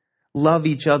 Love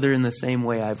each other in the same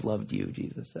way I've loved you,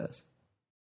 Jesus says.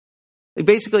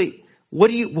 Basically, what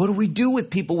do we do with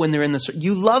people when they're in the circle?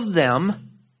 You love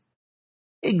them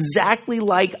exactly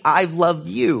like I've loved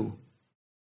you.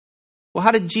 Well,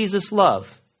 how did Jesus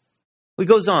love? Well, he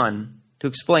goes on to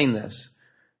explain this.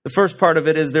 The first part of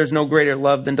it is there's no greater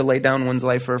love than to lay down one's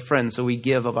life for a friend, so we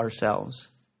give of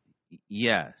ourselves.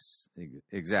 Yes,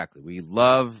 exactly. We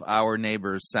love our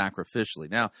neighbors sacrificially.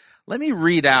 Now, let me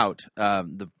read out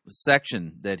the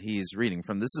section that he's reading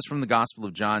from. This is from the Gospel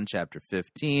of John, chapter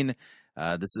 15.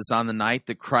 This is on the night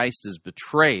that Christ is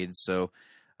betrayed, so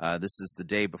this is the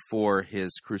day before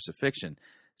his crucifixion.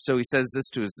 So he says this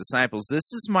to his disciples,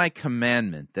 "This is my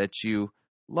commandment, that you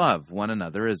love one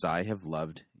another as I have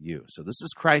loved you." So this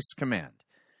is Christ's command.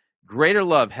 "Greater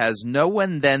love has no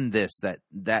one than this,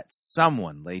 that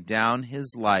someone lay down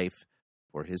his life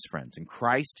for his friends. And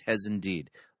Christ has indeed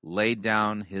laid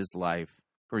down his life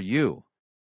for you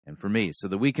and for me, so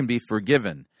that we can be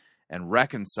forgiven and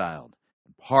reconciled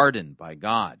and pardoned by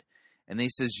God. And he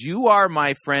says, you are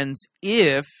my friends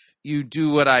if you do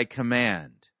what I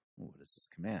command." What is this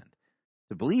command?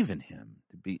 To believe in him,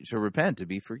 to repent, to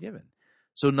be forgiven.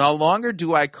 "So no longer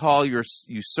do I call you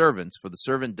servants, for the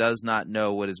servant does not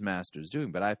know what his master is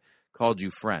doing, but I've called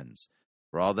you friends.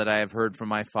 For all that I have heard from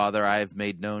my Father I have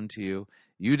made known to you.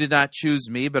 You did not choose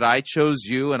me, but I chose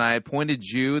you, and I appointed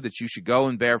you that you should go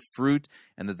and bear fruit,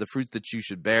 and that the fruit that you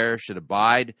should bear should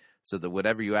abide, so that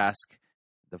whatever you ask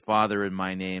the Father in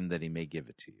my name, that he may give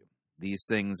it to you. These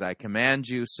things I command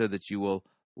you, so that you will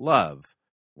love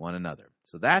one another."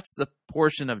 So that's the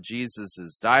portion of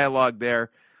Jesus' dialogue there,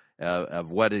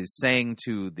 of what he's saying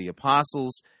to the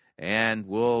apostles, and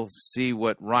we'll see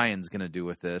what Ryan's going to do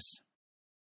with this.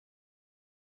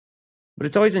 But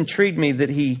it's always intrigued me that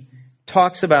he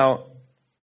talks about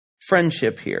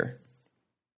friendship here.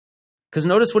 Because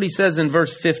notice what he says in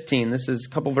verse 15. This is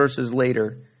a couple verses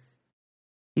later.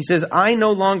 He says, I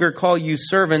no longer call you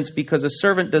servants because a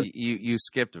servant does... You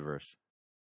skipped a verse.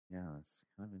 Yeah, that's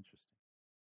kind of interesting.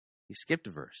 You skipped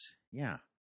a verse. Yeah.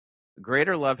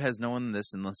 Greater love has no one than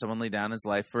this, unless someone lay down his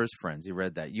life for his friends. He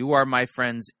read that. You are my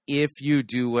friends if you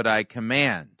do what I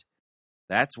command.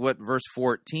 That's what verse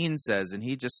 14 says, and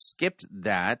he just skipped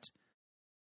that.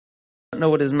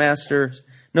 Know his master's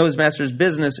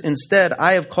business. Instead,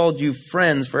 I have called you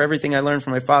friends, for everything I learned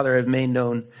from my Father I have made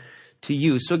known to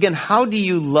you. So again, how do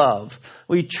you love?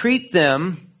 Well, you treat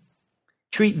them.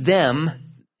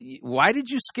 Why did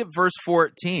you skip verse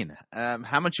 14?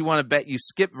 How much you want to bet you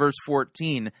skip verse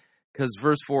 14? Because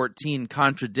verse 14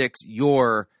 contradicts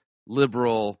your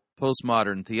liberal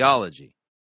postmodern theology.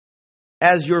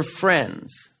 As your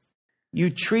friends. You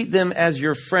treat them as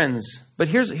your friends. But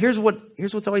here's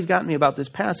what's always gotten me about this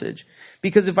passage.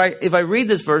 Because if I read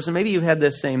this verse, and maybe you've had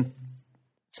this same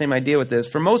idea with this,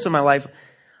 for most of my life,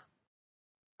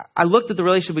 I looked at the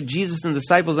relationship with Jesus and the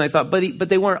disciples and I thought, but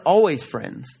they weren't always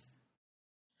friends.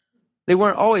 They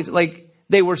weren't always,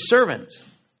 they were servants.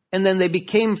 And then they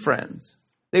became friends.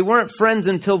 They weren't friends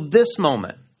until this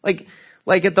moment. Like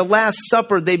at the Last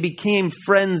Supper, they became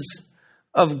friends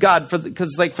of God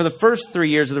because for the first 3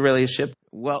 years of the relationship.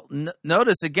 Well,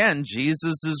 notice again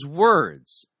Jesus'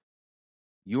 words.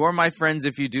 You are my friends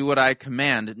if you do what I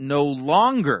command. No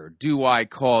longer do I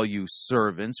call you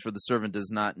servants, for the servant does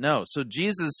not know. So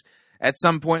Jesus at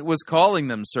some point was calling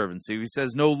them servants. He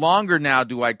says, no longer now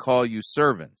do I call you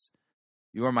servants.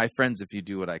 You are my friends if you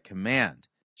do what I command,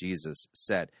 Jesus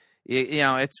said.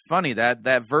 It's funny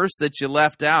that verse that you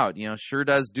left out, sure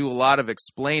does do a lot of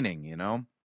explaining,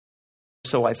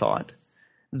 So I thought.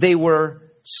 They were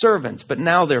servants, but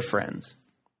now they're friends.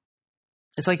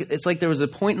 It's like there was a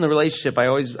point in the relationship. I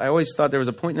always thought there was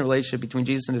a point in the relationship between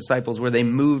Jesus and disciples where they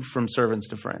moved from servants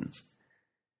to friends.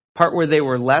 Part where they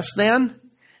were less than,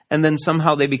 and then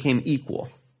somehow they became equal.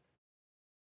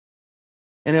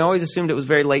 And I always assumed it was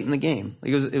very late in the game.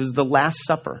 It was the Last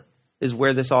Supper is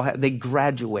where this all happened. They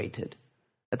graduated.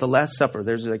 At the Last Supper,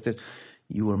 there's like this,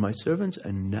 you are my servants,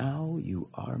 and now you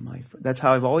are my friends. That's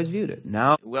how I've always viewed it.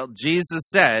 Now, well, Jesus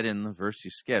said in the verse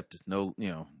you skipped, no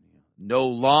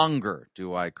longer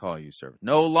do I call you servant.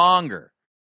 No longer.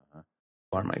 You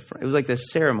are my friend. It was like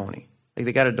this ceremony. Like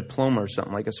they got a diploma or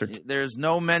something, like a certificate. There's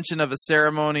no mention of a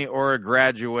ceremony or a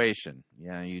graduation.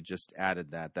 Yeah, you just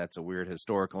added that. That's a weird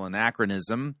historical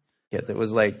anachronism. Yeah, that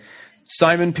was like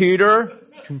Simon Peter.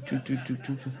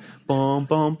 Bum,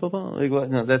 bum, bum, bum. Like what?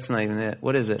 No, that's not even it.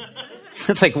 What is it?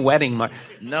 It's like wedding march.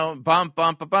 No, bump,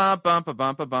 bump, bump, bump,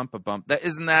 bump, bump, bump.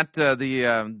 Isn't that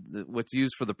the what's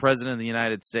used for the president of the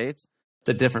United States? It's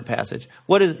a different passage.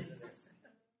 What is?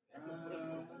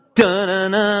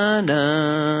 Dun dun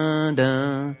dun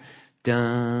dun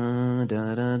dun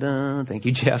dun dun dun. Thank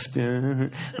you, Jeff.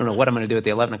 Dun. I don't know what I'm going to do at the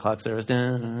 11 o'clock service.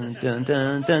 Dun dun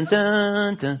dun dun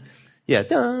dun dun. Yeah,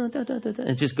 dun, dun, dun, dun, dun.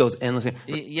 It just goes endlessly.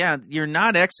 Yeah, you're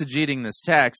not exegeting this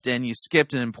text, and you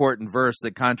skipped an important verse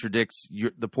that contradicts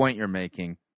the point you're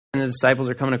making. And the disciples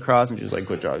are coming across, and Jesus is like,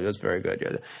 good job, that's very good.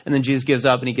 Yeah. And then Jesus gives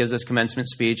up, and he gives this commencement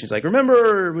speech. He's like,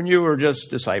 remember when you were just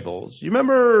disciples? You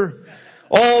remember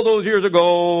all those years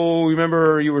ago? You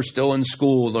remember you were still in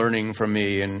school learning from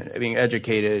me and being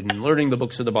educated and learning the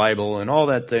books of the Bible and all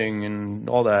that thing and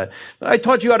all that. I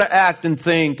taught you how to act and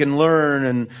think and learn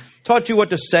and taught you what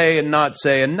to say and not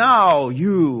say, and now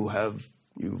you've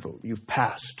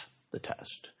passed the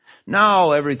test.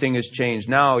 Now everything has changed.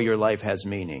 Now your life has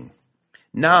meaning.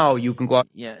 Now you can go out.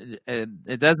 Yeah,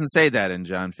 it doesn't say that in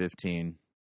John 15.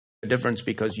 The difference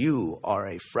because you are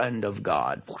a friend of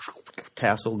God.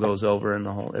 Tassel goes over and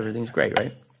everything's great,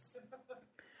 right?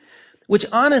 Which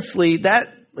honestly, that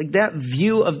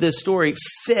view of this story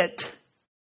fit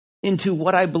into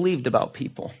what I believed about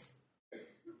people.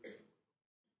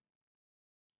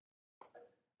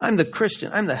 I'm the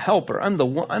Christian. I'm the helper.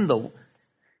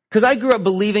 Because I grew up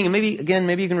believing, and maybe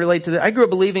you can relate to that. I grew up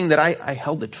believing that I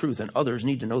held the truth and others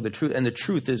need to know the truth. And the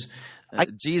truth is...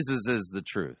 Jesus is the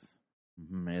truth.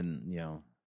 And,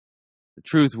 the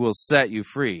truth will set you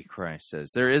free, Christ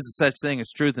says. There is a such thing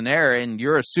as truth and error, and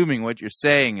you're assuming what you're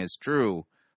saying is true,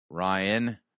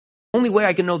 Ryan. The only way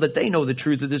I can know that they know the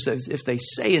truth of this is if they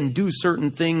say and do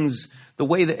certain things the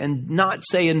way that, and not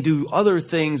say and do other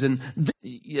things. And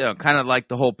kind of like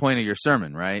the whole point of your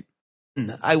sermon, right?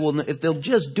 I will, if they'll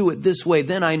just do it this way,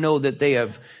 then I know that they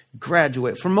have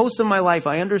graduated. For most of my life,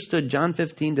 I understood John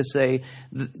 15 to say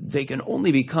they can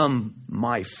only become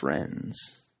my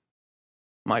friends,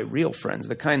 my real friends,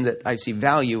 the kind that I see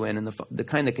value in, and the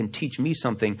kind that can teach me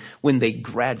something when they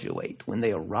graduate, when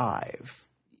they arrive.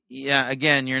 Yeah,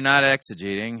 again, you're not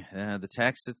exegeting. The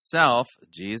text itself,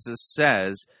 Jesus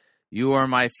says, "You are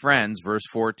my friends," verse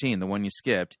 14, the one you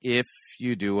skipped, "if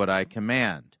you do what I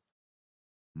command."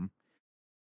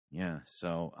 Yeah,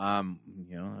 so,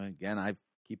 again, I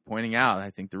keep pointing out,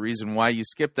 I think the reason why you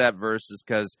skip that verse is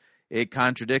because it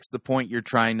contradicts the point you're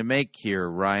trying to make here,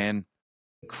 Ryan.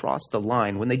 Cross the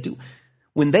line.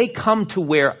 When they come to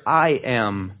where I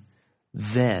am,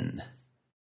 then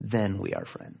we are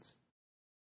friends.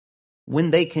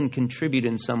 When they can contribute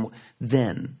in some way,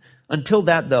 then. Until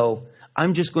that, though,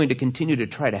 I'm just going to continue to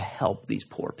try to help these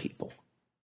poor people.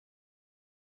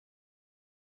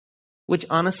 Which,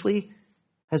 honestly,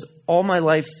 has all my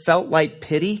life felt like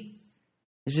pity.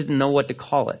 I just didn't know what to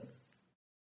call it.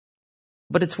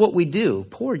 But it's what we do.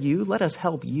 Poor you, let us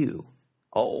help you.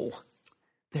 Oh,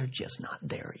 they're just not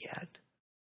there yet.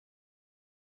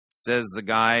 Says the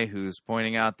guy who's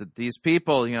pointing out that these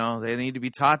people, they need to be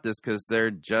taught this because they're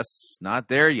just not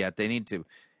there yet. They need to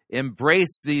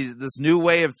embrace this new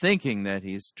way of thinking that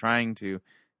he's trying to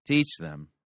teach them.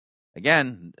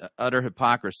 Again, utter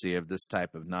hypocrisy of this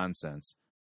type of nonsense.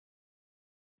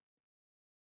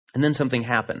 And then something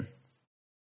happened.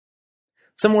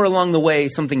 Somewhere along the way,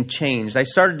 something changed. I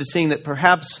started to see that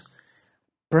perhaps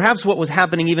what was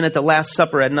happening even at the Last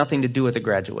Supper had nothing to do with the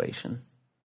graduation.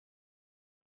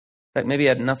 In fact, maybe it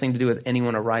had nothing to do with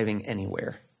anyone arriving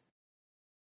anywhere.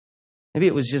 Maybe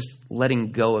it was just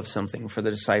letting go of something for the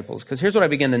disciples. Because here's what I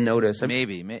began to notice.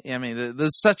 Maybe. I mean,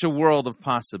 there's such a world of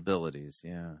possibilities.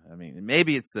 Yeah. I mean,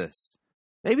 maybe it's this.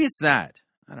 Maybe it's that.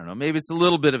 I don't know. Maybe it's a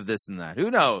little bit of this and that.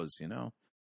 Who knows,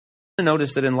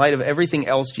 Notice that in light of everything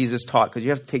else Jesus taught, because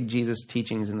you have to take Jesus'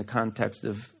 teachings in the context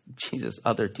of Jesus'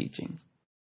 other teachings,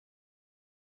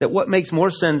 that what makes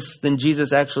more sense than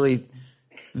Jesus actually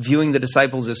viewing the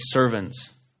disciples as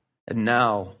servants, and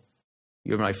now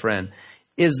you're my friend,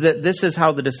 is that this is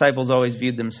how the disciples always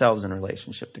viewed themselves in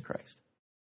relationship to Christ.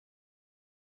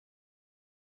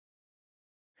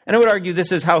 And I would argue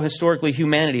this is how historically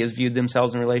humanity has viewed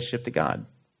themselves in relationship to God.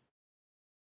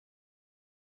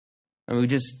 And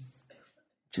we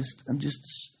I'm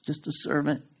just a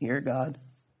servant here, God.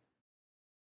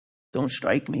 Don't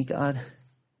strike me, God.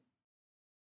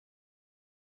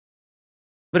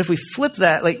 But if we flip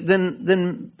that,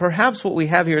 then perhaps what we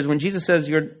have here is when Jesus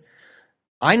says,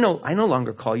 I no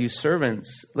longer call you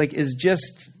servants, is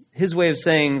just his way of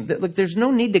saying that, look, there's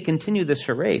no need to continue this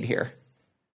charade here.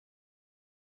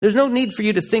 There's no need for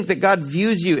you to think that God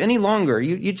views you any longer.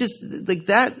 You just,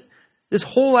 this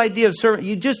whole idea of servant,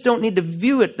 you just don't need to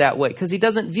view it that way because he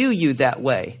doesn't view you that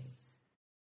way.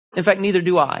 In fact, neither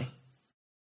do I.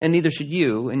 And neither should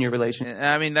you in your relationship.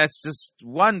 I mean, that's just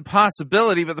one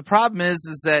possibility, but the problem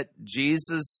is that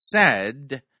Jesus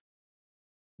said,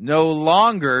 "No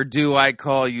longer do I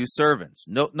call you servants."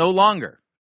 No longer.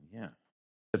 Yeah.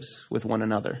 With one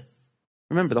another.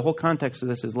 Remember, the whole context of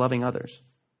this is loving others.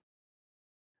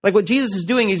 What Jesus is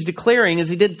doing, he's declaring, as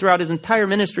he did throughout his entire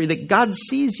ministry, that God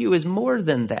sees you as more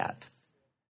than that.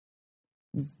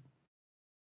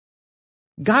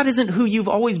 God isn't who you've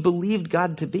always believed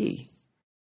God to be.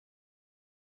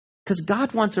 Because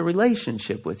God wants a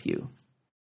relationship with you.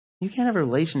 You can't have a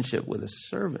relationship with a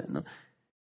servant.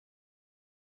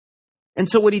 And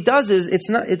so what he does is,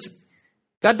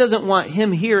 God doesn't want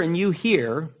him here and you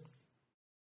here.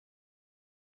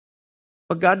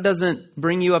 But God doesn't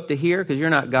bring you up to here because you're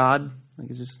not God.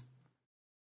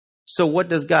 So what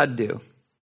does God do?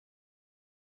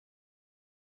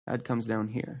 God comes down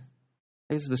here.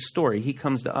 This is the story. He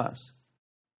comes to us.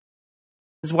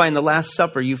 This is why in the Last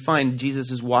Supper you find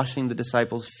Jesus is washing the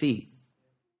disciples' feet.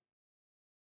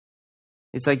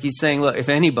 It's like he's saying, look, if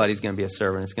anybody's going to be a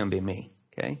servant, it's going to be me.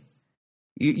 Okay?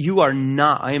 You are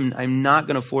not, I'm not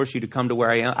going to force you to come to where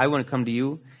I am. I want to come to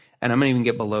you, and I'm going to even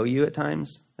get below you at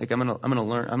times. I'm going to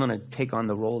learn, I'm going to take on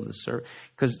the role of the servant.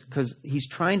 Because he's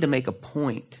trying to make a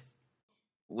point.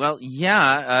 Well,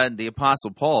 yeah, the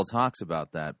Apostle Paul talks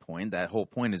about that point. That whole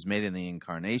point is made in the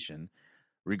Incarnation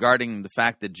regarding the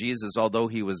fact that Jesus, although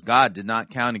he was God, did not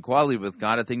count equality with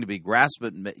God a thing to be grasped,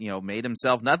 but made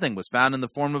himself nothing, was found in the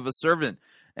form of a servant,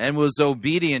 and was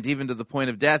obedient even to the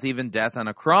point of death, even death on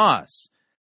a cross.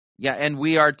 Yeah, and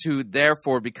we are to,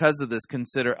 therefore, because of this,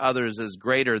 consider others as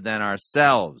greater than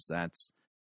ourselves. That's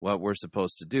what we're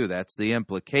supposed to do. That's the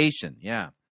implication, yeah.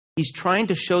 He's trying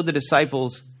to show the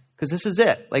disciples, because this is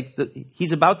it.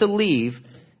 He's about to leave,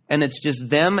 and it's just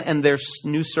them and their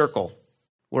new circle,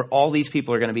 where all these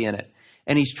people are going to be in it.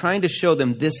 And he's trying to show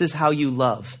them, this is how you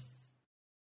love.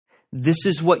 This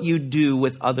is what you do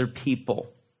with other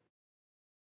people.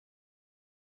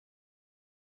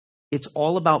 It's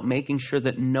all about making sure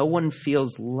that no one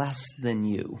feels less than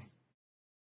you.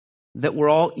 that we're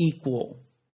all equal.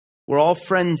 We're all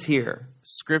friends here.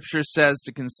 Scripture says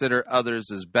to consider others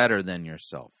as better than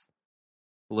yourself.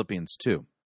 Philippians 2.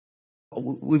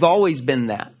 We've always been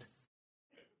that.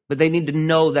 But they need to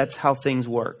know that's how things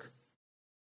work.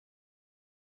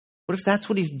 What if that's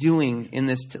what he's doing in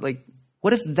this?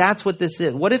 What if that's what this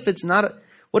is? What if it's not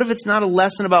a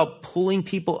lesson about pulling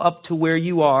people up to where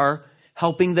you are,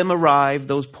 helping them arrive,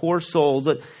 those poor souls?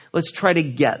 Let's try to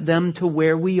get them to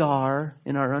where we are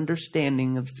in our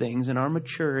understanding of things and our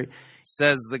maturity.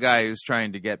 Says the guy who's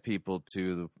trying to get people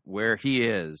to where he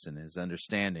is in his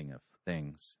understanding of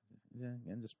things. Yeah,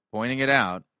 and just pointing it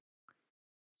out.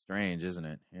 Strange, isn't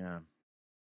it? Yeah.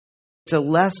 It's a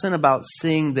lesson about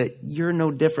seeing that you're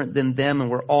no different than them and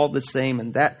we're all the same.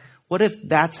 And what if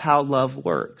that's how love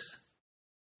works?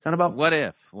 It's not about... What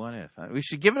if? We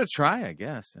should give it a try, I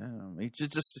guess. Yeah. We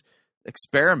should just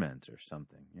experiment or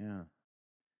something. Yeah.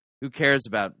 Who cares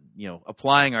about,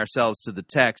 applying ourselves to the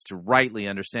text to rightly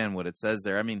understand what it says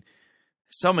there? I mean,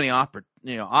 so many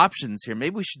options here.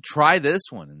 Maybe we should try this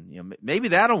one, and maybe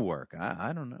that'll work.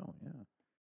 I don't know. Yeah.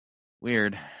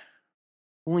 Weird.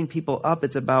 Pulling people up,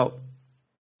 it's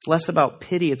less about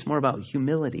pity, it's more about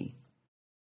humility.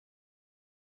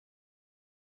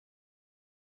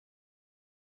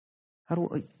 How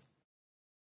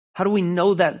do we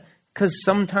know that? Because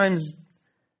sometimes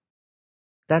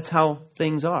that's how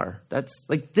things are.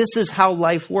 This is how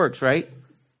life works, right?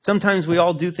 Sometimes we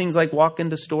all do things like walk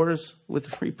into stores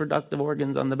with reproductive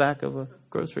organs on the back of a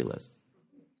grocery list.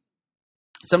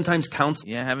 Sometimes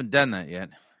counselors... Yeah, I haven't done that yet.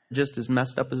 ...just as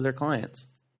messed up as their clients.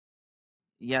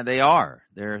 Yeah, they are.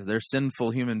 They're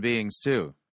sinful human beings,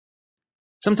 too.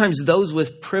 Sometimes those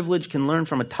with privilege can learn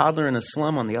from a toddler in a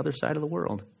slum on the other side of the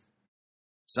world.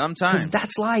 Sometimes.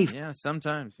 That's life. Yeah,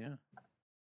 sometimes, yeah.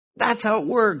 That's how it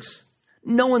works.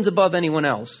 No one's above anyone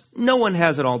else. No one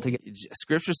has it all together.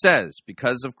 Scripture says,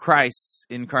 because of Christ's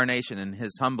incarnation and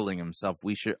his humbling himself,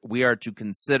 we are to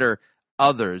consider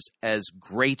others as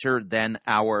greater than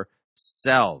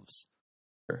ourselves.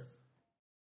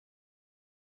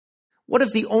 What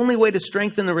if the only way to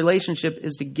strengthen the relationship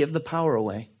is to give the power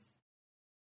away?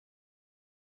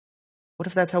 What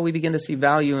if that's how we begin to see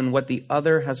value in what the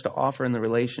other has to offer in the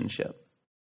relationship?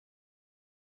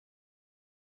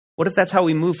 What if that's how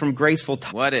we move from graceful...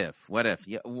 What if?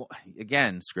 Yeah,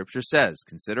 again, Scripture says,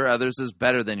 consider others as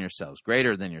better than yourselves,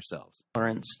 greater than yourselves.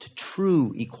 To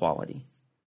true equality.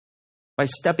 By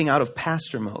stepping out of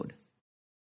pastor mode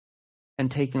and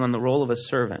taking on the role of a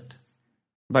servant.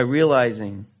 By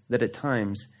realizing that at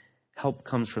times help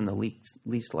comes from the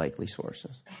least likely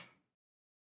sources.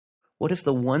 What if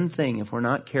the one thing, if we're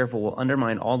not careful, will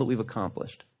undermine all that we've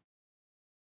accomplished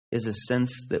is a sense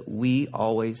that we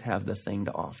always have the thing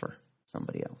to offer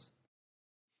somebody else?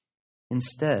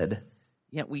 Instead...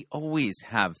 Yeah, we always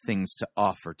have things to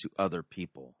offer to other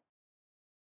people.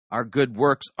 Our good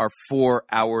works are for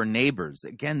our neighbors.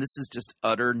 Again, this is just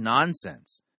utter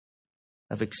nonsense.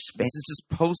 This is just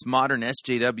postmodern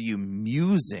SJW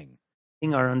musing.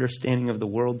 Our understanding of the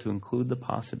world to include the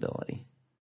possibility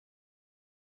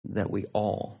that we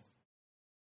all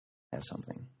have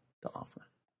something to offer.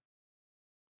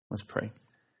 Let's pray.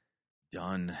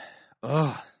 Done.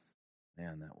 Oh,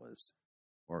 man, that was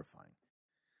horrifying.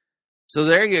 So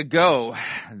there you go.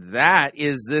 That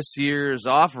is this year's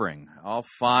offering. All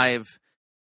 5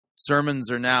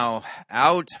 sermons are now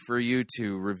out for you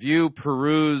to review,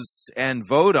 peruse, and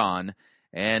vote on.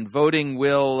 And voting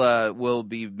will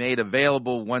be made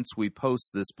available once we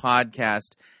post this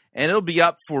podcast, and it'll be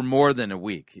up for more than a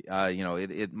week.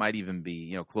 It might even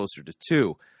be closer to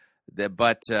 2.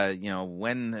 But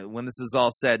when this is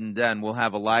all said and done, we'll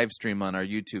have a live stream on our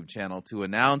YouTube channel to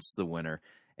announce the winner,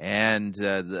 and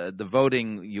the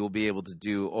voting you'll be able to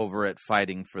do over at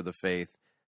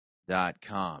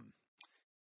fightingforthefaith.com.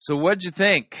 So what'd you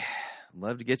think?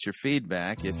 Love to get your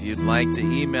feedback. If you'd like to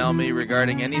email me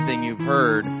regarding anything you've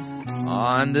heard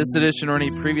on this edition or any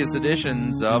previous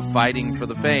editions of Fighting for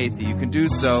the Faith, you can do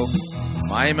so.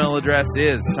 My email address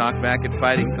is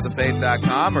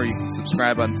talkback@fightingforthefaith.com, or you can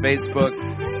subscribe on Facebook,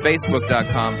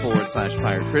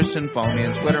 facebook.com/Pirate Christian. Follow me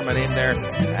on Twitter, my name there,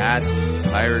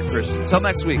 @Pirate Christian. Until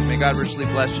next week, may God richly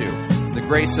bless you. The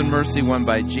grace and mercy won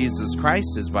by Jesus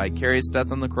Christ, his vicarious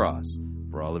death on the cross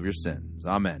for all of your sins.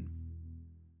 Amen.